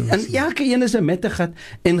moet en elke een is 'n mette gat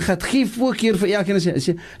en gaat gee voorkeur vir elke een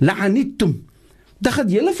sê la'anittum. Dan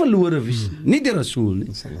gaat julle verlore wees, nie die Rasul nie.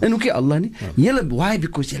 En ook nie Allah nie. Julle, why?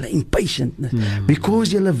 Because julle impatient.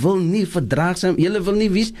 Because julle wil nie verdraagsaam, julle wil nie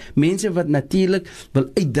wees mense wat natuurlik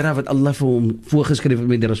wil uitdra wat Allah vir hom voorgeskryf het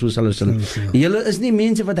met die Rasul sallallahu alaihi wasallam. Julle is nie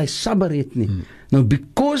mense wat hy sabber het nie. Nou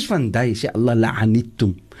because van die sê Allah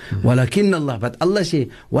la'anittum. Walakin Allah, wat Allah sê,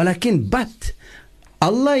 but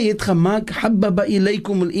Allah het gemaak habbaba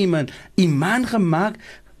ilaykum al-iman. Iman gemaak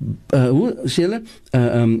hoe sê hulle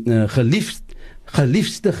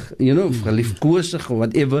geliefstig, geliefkoosig,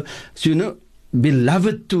 whatever, so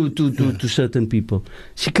beloved to certain people.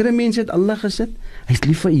 Sekere mense het Allah gesit, hy is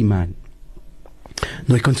lief vir iman.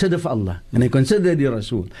 Nou hy consider vir Allah, en hy consider die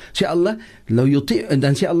Rasul. Sê Allah, en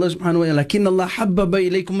dan sê Allah subhanahu wa ta'ala, lakin Allah habbaba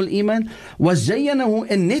ilaykum al-iman, wa zayyanahu,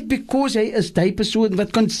 en net because hy is die persoon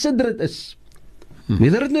wat considerate is.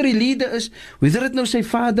 Whether het nou die leader is, whether het nou sy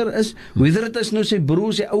vader is, whether het is nou sy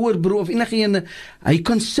broer, sy ouer broer, of enige ene, hy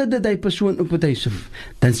consider die persoon ook wat hy sê.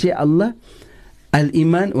 Dan sê Allah,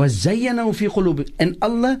 al-iman wa zayyanahu fi qulubi, en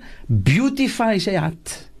Allah beautify sy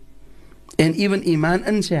hart, en even iman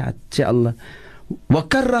in sy hart, sê Allah, wa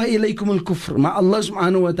karra ilaykum al-kufr, maar Allah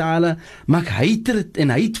subhanahu wa ta'ala maak hatred en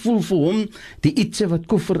hateful vir hom die ietsie wat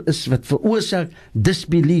kufr is, wat veroorsaak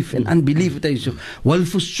disbelief en unbelief wat hy sê, wal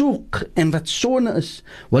fusuq, en wat sonde is,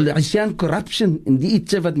 wal isyan, corruption, en die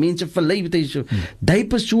ietsie wat mense verlei wat hy sê, die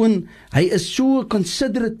persoon, hy is so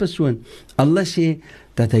considerate persoon. Allah sê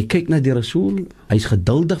dat hy kyk na die Rasul, hy is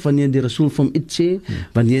geduldig wanneer die Rasul vir hom iets sê,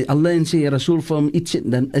 wanneer Allah en sê die Rasul vir hom iets sê,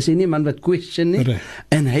 dan is hy nie man wat question nie,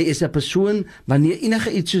 en hy is 'n persoon, wanneer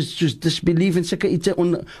enige iets soos disbelief en sulke iets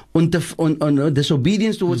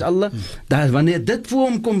disobedience towards Allah, wanneer dit voor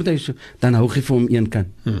hom kom, dan hou hy vir hom een kant.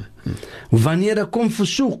 Wanneer daar kom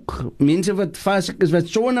versoek, mense wat fasik is, wat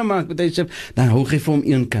sonde maak, wat hy sê, dan hou hy vir hom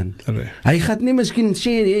een kant. Hy gaan nie miskien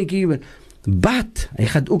sê, but hy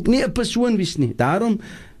gaan ook nie 'n persoon wees nie. Daarom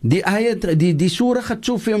die ayat, die surah gaat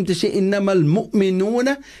so veel om te sê innamal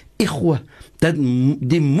mu'minuna ikhwa, dat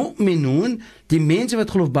die mu'minun, die mense wat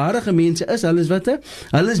geloofbare mense is, hulle is wat?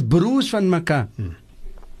 Hulle is broers van mekaar.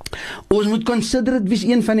 Ons moet considerate wees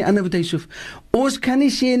een van die ander wat hy sê. Ons kan nie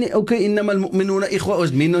sê nie, okay, innamal mu'minuna ikhwa,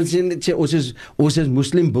 ons is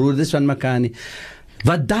moslim broers van mekaar nie.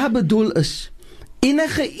 Wat daar bedoel is,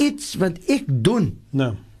 enige iets wat ek doen,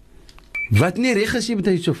 wat nie reg is met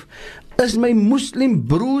Yusuf, is my moslim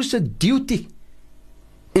broer se duty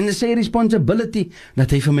en sy responsibility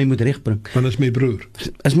dat hy vir my moet regbring. Want is my broer.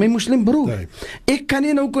 Is my moslim broer. Ek kan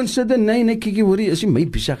nie nou consider, nee, kyk hoorie, is nie my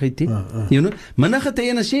besigheid nie. Minnig het hy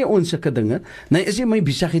en sê ons sulke dinge, nee, is nie my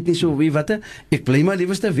besigheid nie, so wie wat, ek bly maar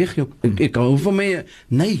liewste weg, ek hou van my,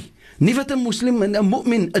 nee. Nie wat 'n moslim, 'n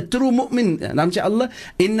mu'min, 'n true mu'min. Dan sê Allah,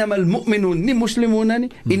 innamal mu'minun, nie moslimuna nie,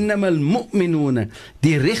 innamal mu'minuna.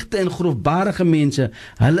 Die regte en geloofbare mense,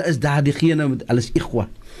 hulle is daar diegene, hulle is ikhwa.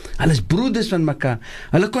 Hulle is broeders van mekaar.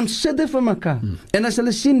 Hulle consider vir mekaar. En as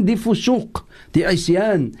hulle sien die fusuq, die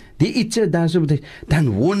isyan, die ietsie daarso, dan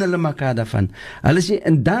woon hulle mekaar daarvan. Hulle sê,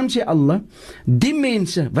 en dan sê Allah, die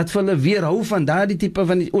mense wat vir hulle weerhou van daardie tipe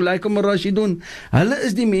van die ulaikum rashidun, hulle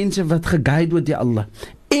is die mense wat geguide word deur Allah.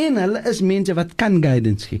 En hulle is mense wat kan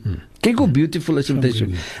guidance gee. Kyk hoe beautiful is dit so.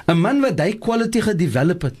 'n man wat hy quality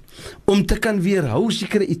gedevelop het om te kan weerhou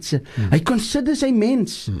sekere iets. Hy consider sy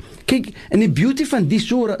mens. Kyk, en die beauty van die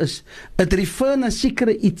sura is dit refer na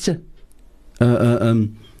sekere iets.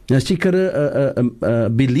 Na sekere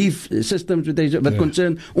belief systems wat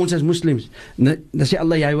concern ons as Muslims. Dan sê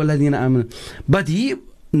Allah ya ayyuhalladhina amanu. But hier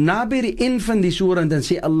na by die end van die surah, dan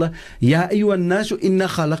sê Allah, ja ayyuhan nasu inna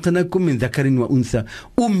khalaqnakum min dhakarin wa untha.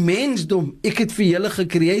 O mensdom, ek het vir julle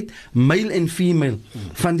gecreate male en female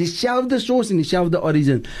van dieselfde source en dieselfde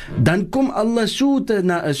origin. Dan kom Allah so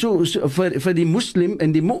vir die Muslim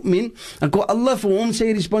en die mu'min, dan kom Allah vir hom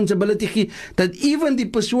sy responsibility gee dat even die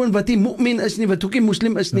persoon wat die mu'min is nie, wat ook die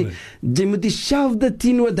Muslim is nie, jy moet dieselfde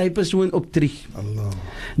teenoor die persoon optree. Allah.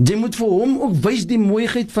 Jy moet vir hom ook wys die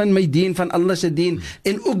mooiheid van my dien, van Allah se dien,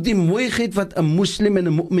 en ook die mooiheid wat 'n Muslim en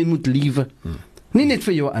 'n mu'min moet lewe. Nie net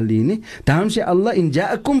vir jou alleen nie. Daarom sê Allah, in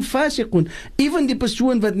ja'akum fasiqun, even die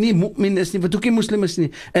persoon wat nie mu'min is nie, wat ook nie Muslim is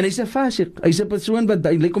nie, en hy's 'n fasiq, hy's 'n persoon wat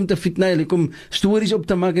hy lyk om te fitna, hy lyk om stories op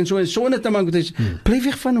te maak en so net te maak, bly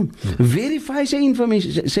weg van hom. Verify sy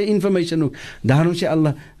information ook. Daarom sê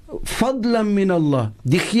Allah, fadlan min Allah,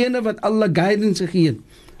 diegene wat Allah guidance gegee het,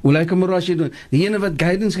 Ulaikum ar-rashidun, diegene wat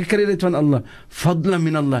guidance gekry het van Allah, fadlan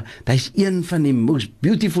min Allah, dat is een van die most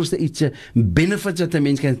beautifulste iets, benefits wat 'n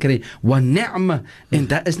mens kan kry, wa ni'ma, en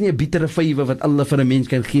dat is nie 'n bittere favour wat Allah vir 'n mens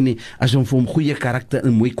kan gee nie, as om vir hom goeie karakter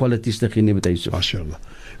en mooi kwalities te gee nie, wat hy so. Mashallah.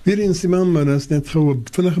 Weer eens Imam, maar ons net gou 'n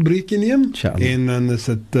vinnige breekie neem, en dan is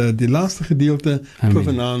dit die laaste gedeelte vir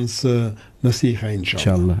vanaand se nasiha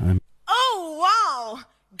inshallah.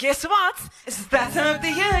 Guess what? It's that time of the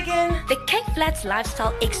year again. The Cape Flats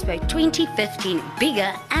Lifestyle Expo 2015,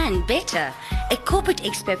 bigger and better. A corporate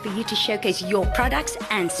expo for you to showcase your products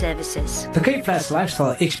and services. The Cape Flats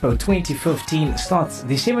Lifestyle Expo 2015 starts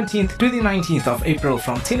the 17th to the 19th of April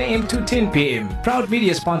from 10 a.m. to 10 p.m. Proud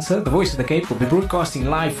media sponsor, The Voice of the Cape, will be broadcasting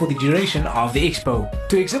live for the duration of the expo.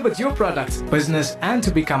 To exhibit your product, business, and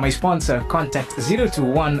to become a sponsor, contact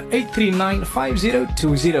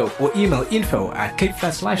 021-839-5020 or email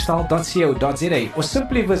info@capeflatslifestyle.co.za or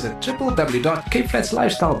simply visit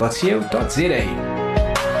www.capeflatslifestyle.co.za.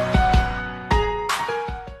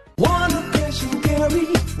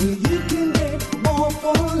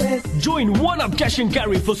 Join One Up Cash and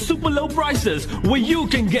Carry for super low prices, where you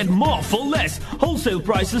can get more for less. Wholesale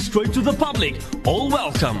prices straight to the public. All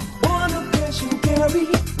welcome. One Up Cash and Carry,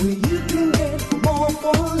 where you can get more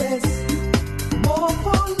for less. More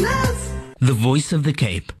for less. The Voice of the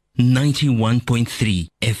Cape, 91.3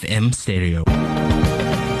 FM stereo.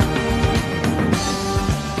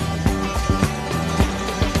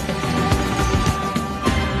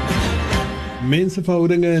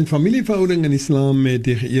 Mensenverhoudingen en familieverhoudingen in Islam met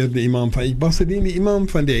de geëerde Imam Faiq Basserdien, die imam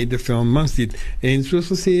van de Eideveld Masjid. En zoals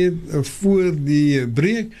gezegd, voor die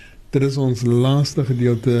break, dit is ons laatste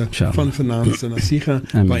gedeelte van vanaand se nasiha,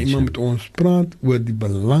 waar iemand met ons praat oor die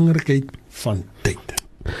belangrikheid van tyd.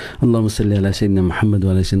 Allahumma salli ala Sayyidina Muhammad wa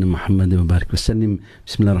ala Sayyidina Muhammad wa barik wa sallim.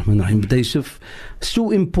 Bismillahirrahmanirrahim. Yusuf,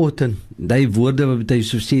 so important, die woorde wat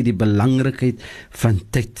Yusuf sê, die belangrikheid van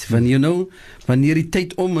tyd. Van, you know, wanneer die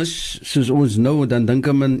tyd om is, soos ons nou, dan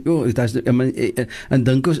dink men, en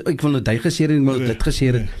dink ons, ek wil nou die geseer en dit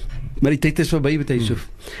geseer, maar die tyd is voorbij met Yusuf.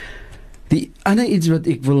 Die ander iets wat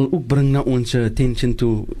ek wil ook bring na ons attention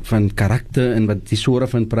toe van karakter en wat die surah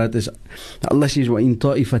van praat is, Allah sê, wa in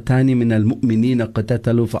ta'ifatani min al-mu'minina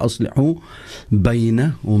qatatalu fa aslihu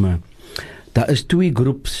bainahuma. Daar is twee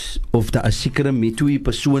groeps, of daar is sekere met twee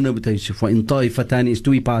persone, wat hy sê, van in ta'ifatani is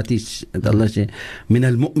twee parties, Allah sê, min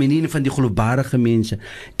al-mu'minina, van die geloofwaardige mense,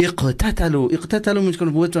 iqtatalu mens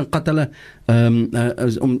kan woord van qatala,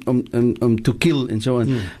 to kill en so on,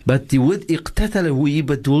 but die woord iqtatalu, hoe jy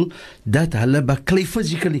bedoel, dat hulle baklei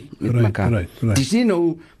physically met mekaar. Die sê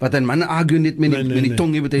nou, wat een manne argue net met die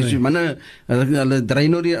tong, wat hy sê, manne, hulle draai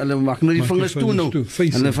nou die, hulle maak nou die vingers toe nou,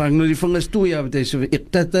 hulle maak nou die vingers toe, ja, wat hy sê,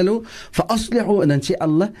 iqtatalu, en dan sê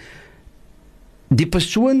Allah, die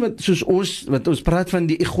persoon wat soos wat ons praat van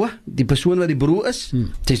die ikhwa, die persoon wat die broer is,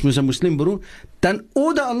 sy is mos 'n moslim broer, dan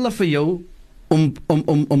order Allah vir jou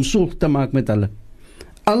om sulh te maak met hulle.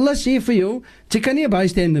 Allah sê vir jou, jy kan nie 'n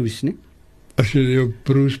bystander wees nie. As jy jou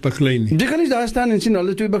broers baklei nie. Jy kan nie daar staan en sien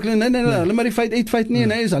hulle twee baklei, nee, hulle maar die feit nie,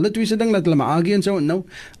 nee, is hulle twee se ding, dat hulle maar argue en so, nou,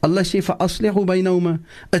 Allah sê vir aslihu bainahuma,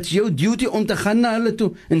 it's jou duty om te gaan na hulle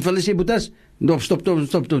toe, en vir hulle sê, boetas, stop,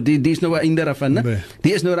 die is nou 'n einde daarvan, ne?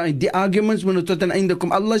 Die is nou die arguments moet nou tot 'n einde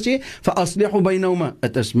kom. Allah sê, fa aslihu bainahuma,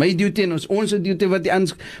 it is my duty en ons duty wat die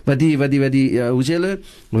hoe sê hulle,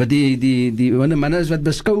 wat die manne is wat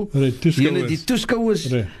beskou, die toeskouers,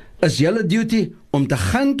 is julle duty om te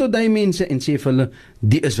gaan tot die mense en sê vir hulle,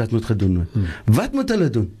 die is wat moet gedoen word. Wat moet hulle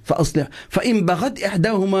doen? Fa in baghat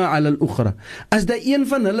ihdahuma ala al-ukhra. As die een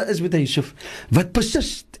van hulle is met Yusuf, wat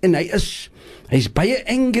persist en hy's baie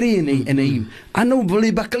angry en hy aanhou wil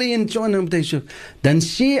hy baklei en so en met Yusuf, dan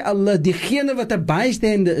sê Allah, diegene wat 'n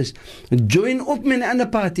bystander is, join op met 'n ander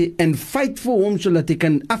party en fight vir hom sodat hy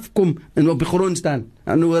kan afkom en op die grond staan.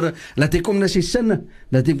 En hoor, laat hy kom na sy sinne,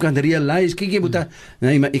 dat hy kan realize, kyk jy boeta,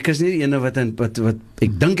 nee, maar ek is nie die ene wat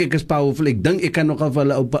ek dink ek is powerful, ek dink ek kan nogal vir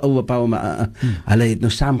hulle overpower, maar hulle het nou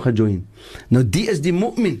saam gejoin. Nou die is die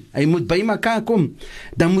mu'min, hy moet by mekaar kom,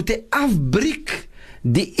 dan moet hy afbreek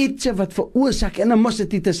die ietsie wat veroorsaak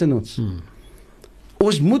animosity tussen ons.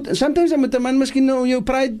 Ons moet, sometimes moet 'n man miskien nou jou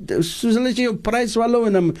pride, soos hulle sê, jou pride swallow,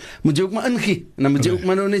 en dan moet jy ook maar ingee, en dan moet jy ook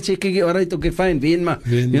maar nou net sê, kyk, alright, okay, fine, ween maar,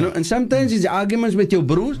 you know, and sometimes is arguments met jou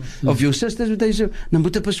broers, of jou sisters, wat hy sê, dan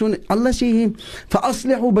moet 'n persoon, Allah sê, fa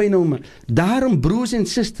aslihu bainahuma, daarom broers en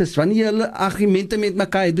sisters, wanneer hulle argumente met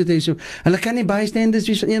mekaar het, wat hy sê, hulle kan nie bystanders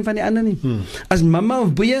wees een van die ander nie. As mama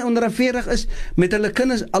of baie onregverdig is met hulle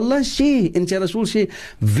kinders, Allah sê, en sy Rasul sê,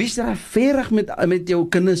 wees regverdig met jou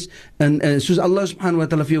kinders, en soos Allah subhanahu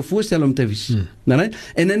wat hulle vir jou voorstel om te wees.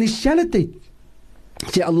 En in dieselfde tyd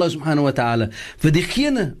sê Allah subhanahu wa ta'ala, vir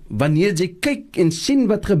diegene, wanneer jy kyk en sien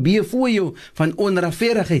wat gebeur voor jou van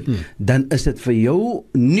onregverdigheid, dan is dit vir jou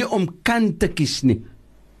nie om kant te kies nie.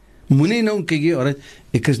 Moenie nou kyk jy, alright,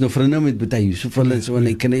 ek is nou vriende met Beta Yusuf en so, en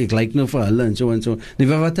ek lyk nou vir hulle en so en so. Nee,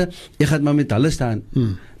 wat, ek gaan maar met hulle staan.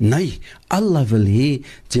 Nee, Allah wil hê,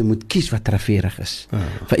 jy moet kies wat regverdig is.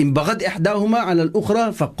 Fa in baghat ihdahuma ala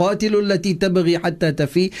al-ukhra faqatilu allati tabghi hatta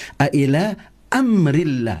tafi'a ila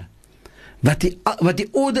amrillah. Wat die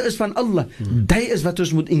orde is van Allah, die is wat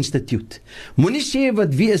ons moet institute. Moenie sê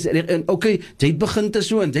wat wie is, en okay, jy het begin te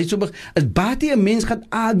so, en jy het so begin, het baat nie 'n mens gaat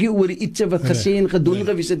argue oor iets wat gesê en gedoen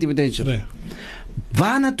gewees het,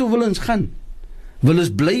 waarna toe wil ons gaan? Wil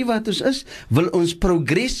ons bly wat ons is? Wil ons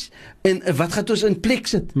progress? En wat gaat ons in plek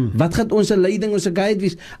sit? Wat gaat onze leiding, onze guide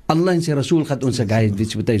wees? Allah en sy Rasul gaat onze guide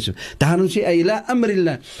wees. Daarom sê hy, ila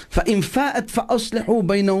amrillah, fa in fa'at fa aslihu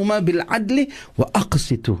bainahuma bil adli wa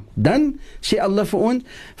aqsitu. Dan sê Allah vir ons,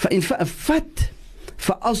 fa in fa'at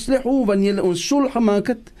fa aslihu, wanneer ons sulh gemaak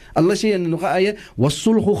het, Allah sê in nog 'n aya, was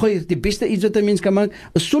sulhu khair, die beste iets wat 'n mens kan maak,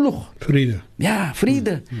 is sulh. Vrede. Ja,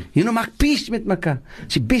 vrede. You know, maak peace met mekaar.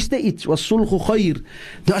 Dis die beste iets, was sulhu khair.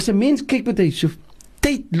 Nou as 'n mens kyk met hy, so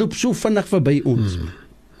tyd loop so vinnig verby ons.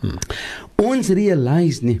 Ons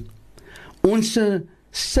realize nie, ons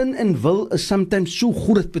sin en wil is sometimes so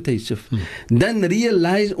groot met hy, so. Dan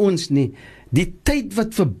realize ons nie, die tyd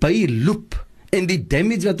wat verby loop, en die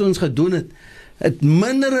damage wat ons gedoen het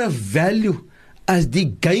minder value as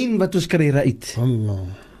die gain wat ons kry uit.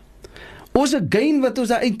 Ons gain wat ons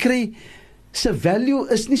daar uitkry, se value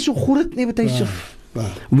is nie so groot nie, wat hy sê.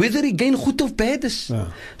 Whether die gain goed of bad is.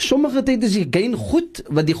 Sommige tyd is die gain goed,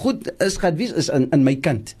 wat die goed is, gaat wees, is aan my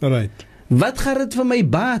kant. Wat gaan dit vir my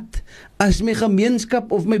baat, as my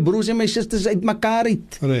gemeenskap, of my broers en my sisters uit mekaar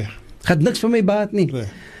uit? Gaat niks vir my baat nie.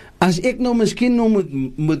 As ek nou miskien nou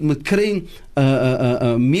moet kry,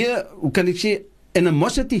 meer, hoe kan ek sê,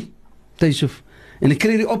 animosity, Yusuf. En ek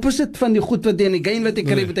kry die opposite van die goed wat die, en die gain wat ek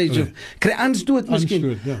kry, Yusuf. Kry aanstoot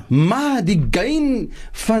miskien. Maar die gain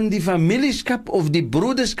van die familieskap, of die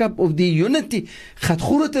broederskap, of die unity, gaat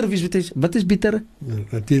groter wees, wat is beter?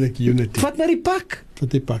 Natuurlijk unity. Vat maar die pak.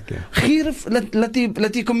 Vat die pak, ja. Gier,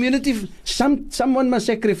 laat die community, someone must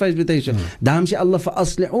sacrifice, Yusuf. Daarom sê Allah, fa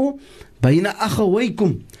aslihu, baina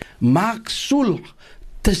akhawaykum, maak sulh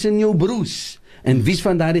tussen jou broers. En wie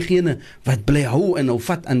van diegene wat bly hou en hou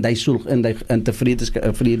vat aan die sulh en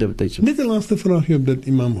vrede betuig. Net 'n laaste vraagje op dit,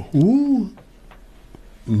 Imam. Hoe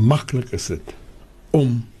maklik is dit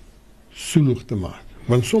om sulh te maak?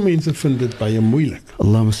 Want sommige mense vind dit baie moeilik.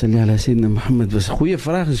 Allahumma salli ala sayyidina Muhammad. Was 'n goeie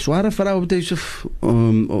vraag, 'n sware vraag op deze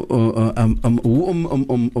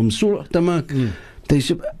om sulh te maak.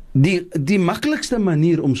 Die maklikste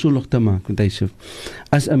manier om sulh te maak,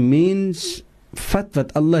 as 'n mens vat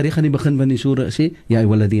wat Allah reg aan die begin van die sura sê, ja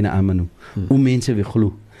ayyuhalladhina amanu, o mense wie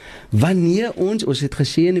glo. Wanneer ons het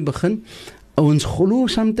gesê in die begin, ons glo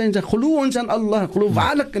sometimes, glo ons aan Allah, glo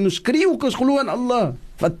waarlik, en ons skreeu ook ons glo aan Allah.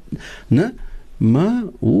 Wat, né? Maar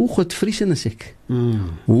hoe godvreesend is ek?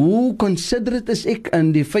 Hoe considerate is ek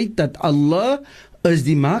aan die feit dat Allah is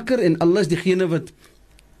die maker en Allah is diegene wat,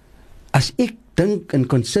 as ek dink en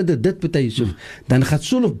consider dit betuig, dan gaat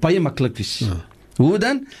sulh baie maklik wees. Hoe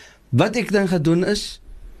dan? Wat ek dan gaan doen is,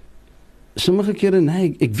 sommige kere,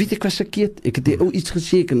 nee, ek weet ek was verkeerd. Ek het die ou iets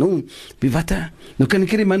gesê, ek nou, wat nou kan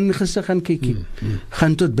ek hier die man in die gesig gaan kyk.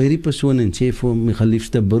 Gaan tot by die persoon en sê vir hom, my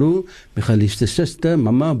geliefde broer, my geliefde suster,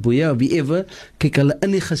 mama, boeie, wie ever, kyk hulle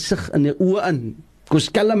in die gesig, in die oë aan.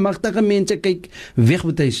 Koskelle magtige mense kyk weg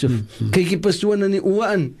met Yusuf. Kyk die persoon in die oë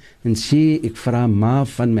aan en sê, ek vra ma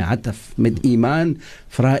van my hart af, met iman,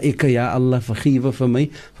 vra ek, ja Allah, vergewe vir my,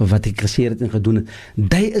 vir wat ek gesê het en gedoen het.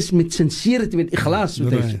 Dit is met sincerity, met ikhlas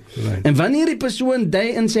met Yusuf. En wanneer die persoon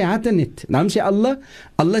dit in sy hart net, dan sê Allah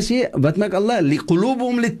sê, wat maak Allah? Li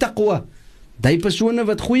qulubuhum lit taqwa. Die persone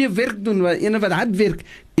wat goeie werk doen, wat hard werk,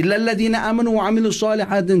 illa alladhina amanu wa amilu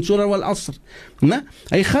salihat in surah wal asr.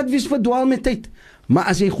 Hy gaat wees verdwaal met tyd. Maar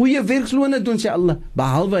as hy goeie werkslone doen, sê Allah,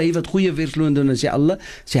 behalwe hy wat goeie werkslone doen, sê Allah,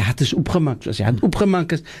 sy hart is opgemaak. So as sy hart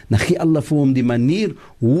opgemaak is, dan gee Allah vir hom die manier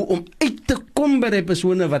hoe om uit te kom by die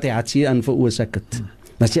persone wat hy hartseer aan veroorsaak het.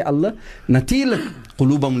 Dan sê Allah, natuurlijk,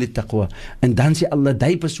 qulubam lit taqwa. En dan sê Allah,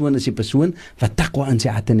 die persoon is die persoon wat taqwa in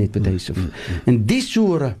sy hart het met Yusuf. En die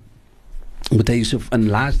surah met Yusuf, en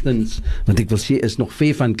laastens, wat ek wil sê is nog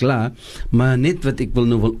ver van klaar, maar net wat ek wil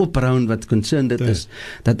nou wil opround, wat concerned dit is,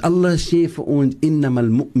 dat Allah sê vir ons,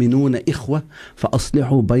 innamal mu'minuna ikhwa, fa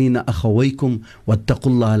aslihu bayna akhawaykum,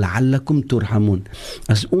 wattaqullaha la'allakum turhamun.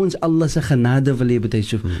 As ons Allah se genade wil hê met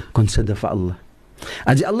Yusuf, consider vir Allah.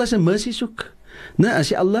 As jy Allah se mercy soek, as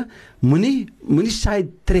jy Allah, moenie side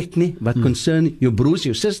trek nie, wat concern jou broers,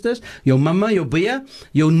 jou sisters, jou mama, jou bia,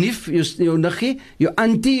 jou neef, jou niggie, jou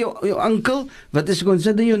auntie, jou uncle, wat is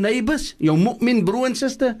concern jou neighbors, jou mu'min broer en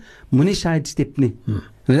sister, moenie side step nie.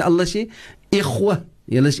 Allah sê, ikhwa,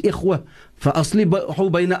 julle is ikhwa, fa aslihu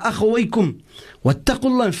bayna akhawaykum,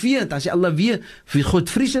 wattaqullah, fear, as jy Allah weer, vir God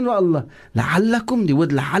vrees in Allah, la'allakum, die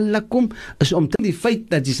woord la'allakum, is om te die feit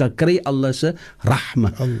dat jy sal kry Allah se rahma.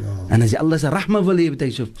 En as jy Allah se rahma wil hê,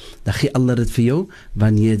 dan gee Allah dit vir jou,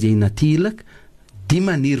 wanneer jy natuurlijk die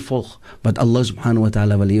manier volg, wat Allah subhanahu wa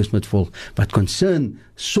ta'ala wil hê ons moet volg, wat concern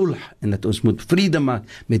sulh, en dat ons moet vrede maak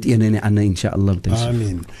met een en die ander, inshallah.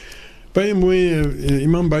 Amen. Baie mooi,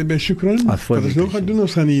 Imam, baie shukran. Wat ons nog gaan doen,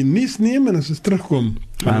 ons gaan die nuus neem en as ons terugkom,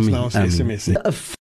 gaan ons na ons SMS.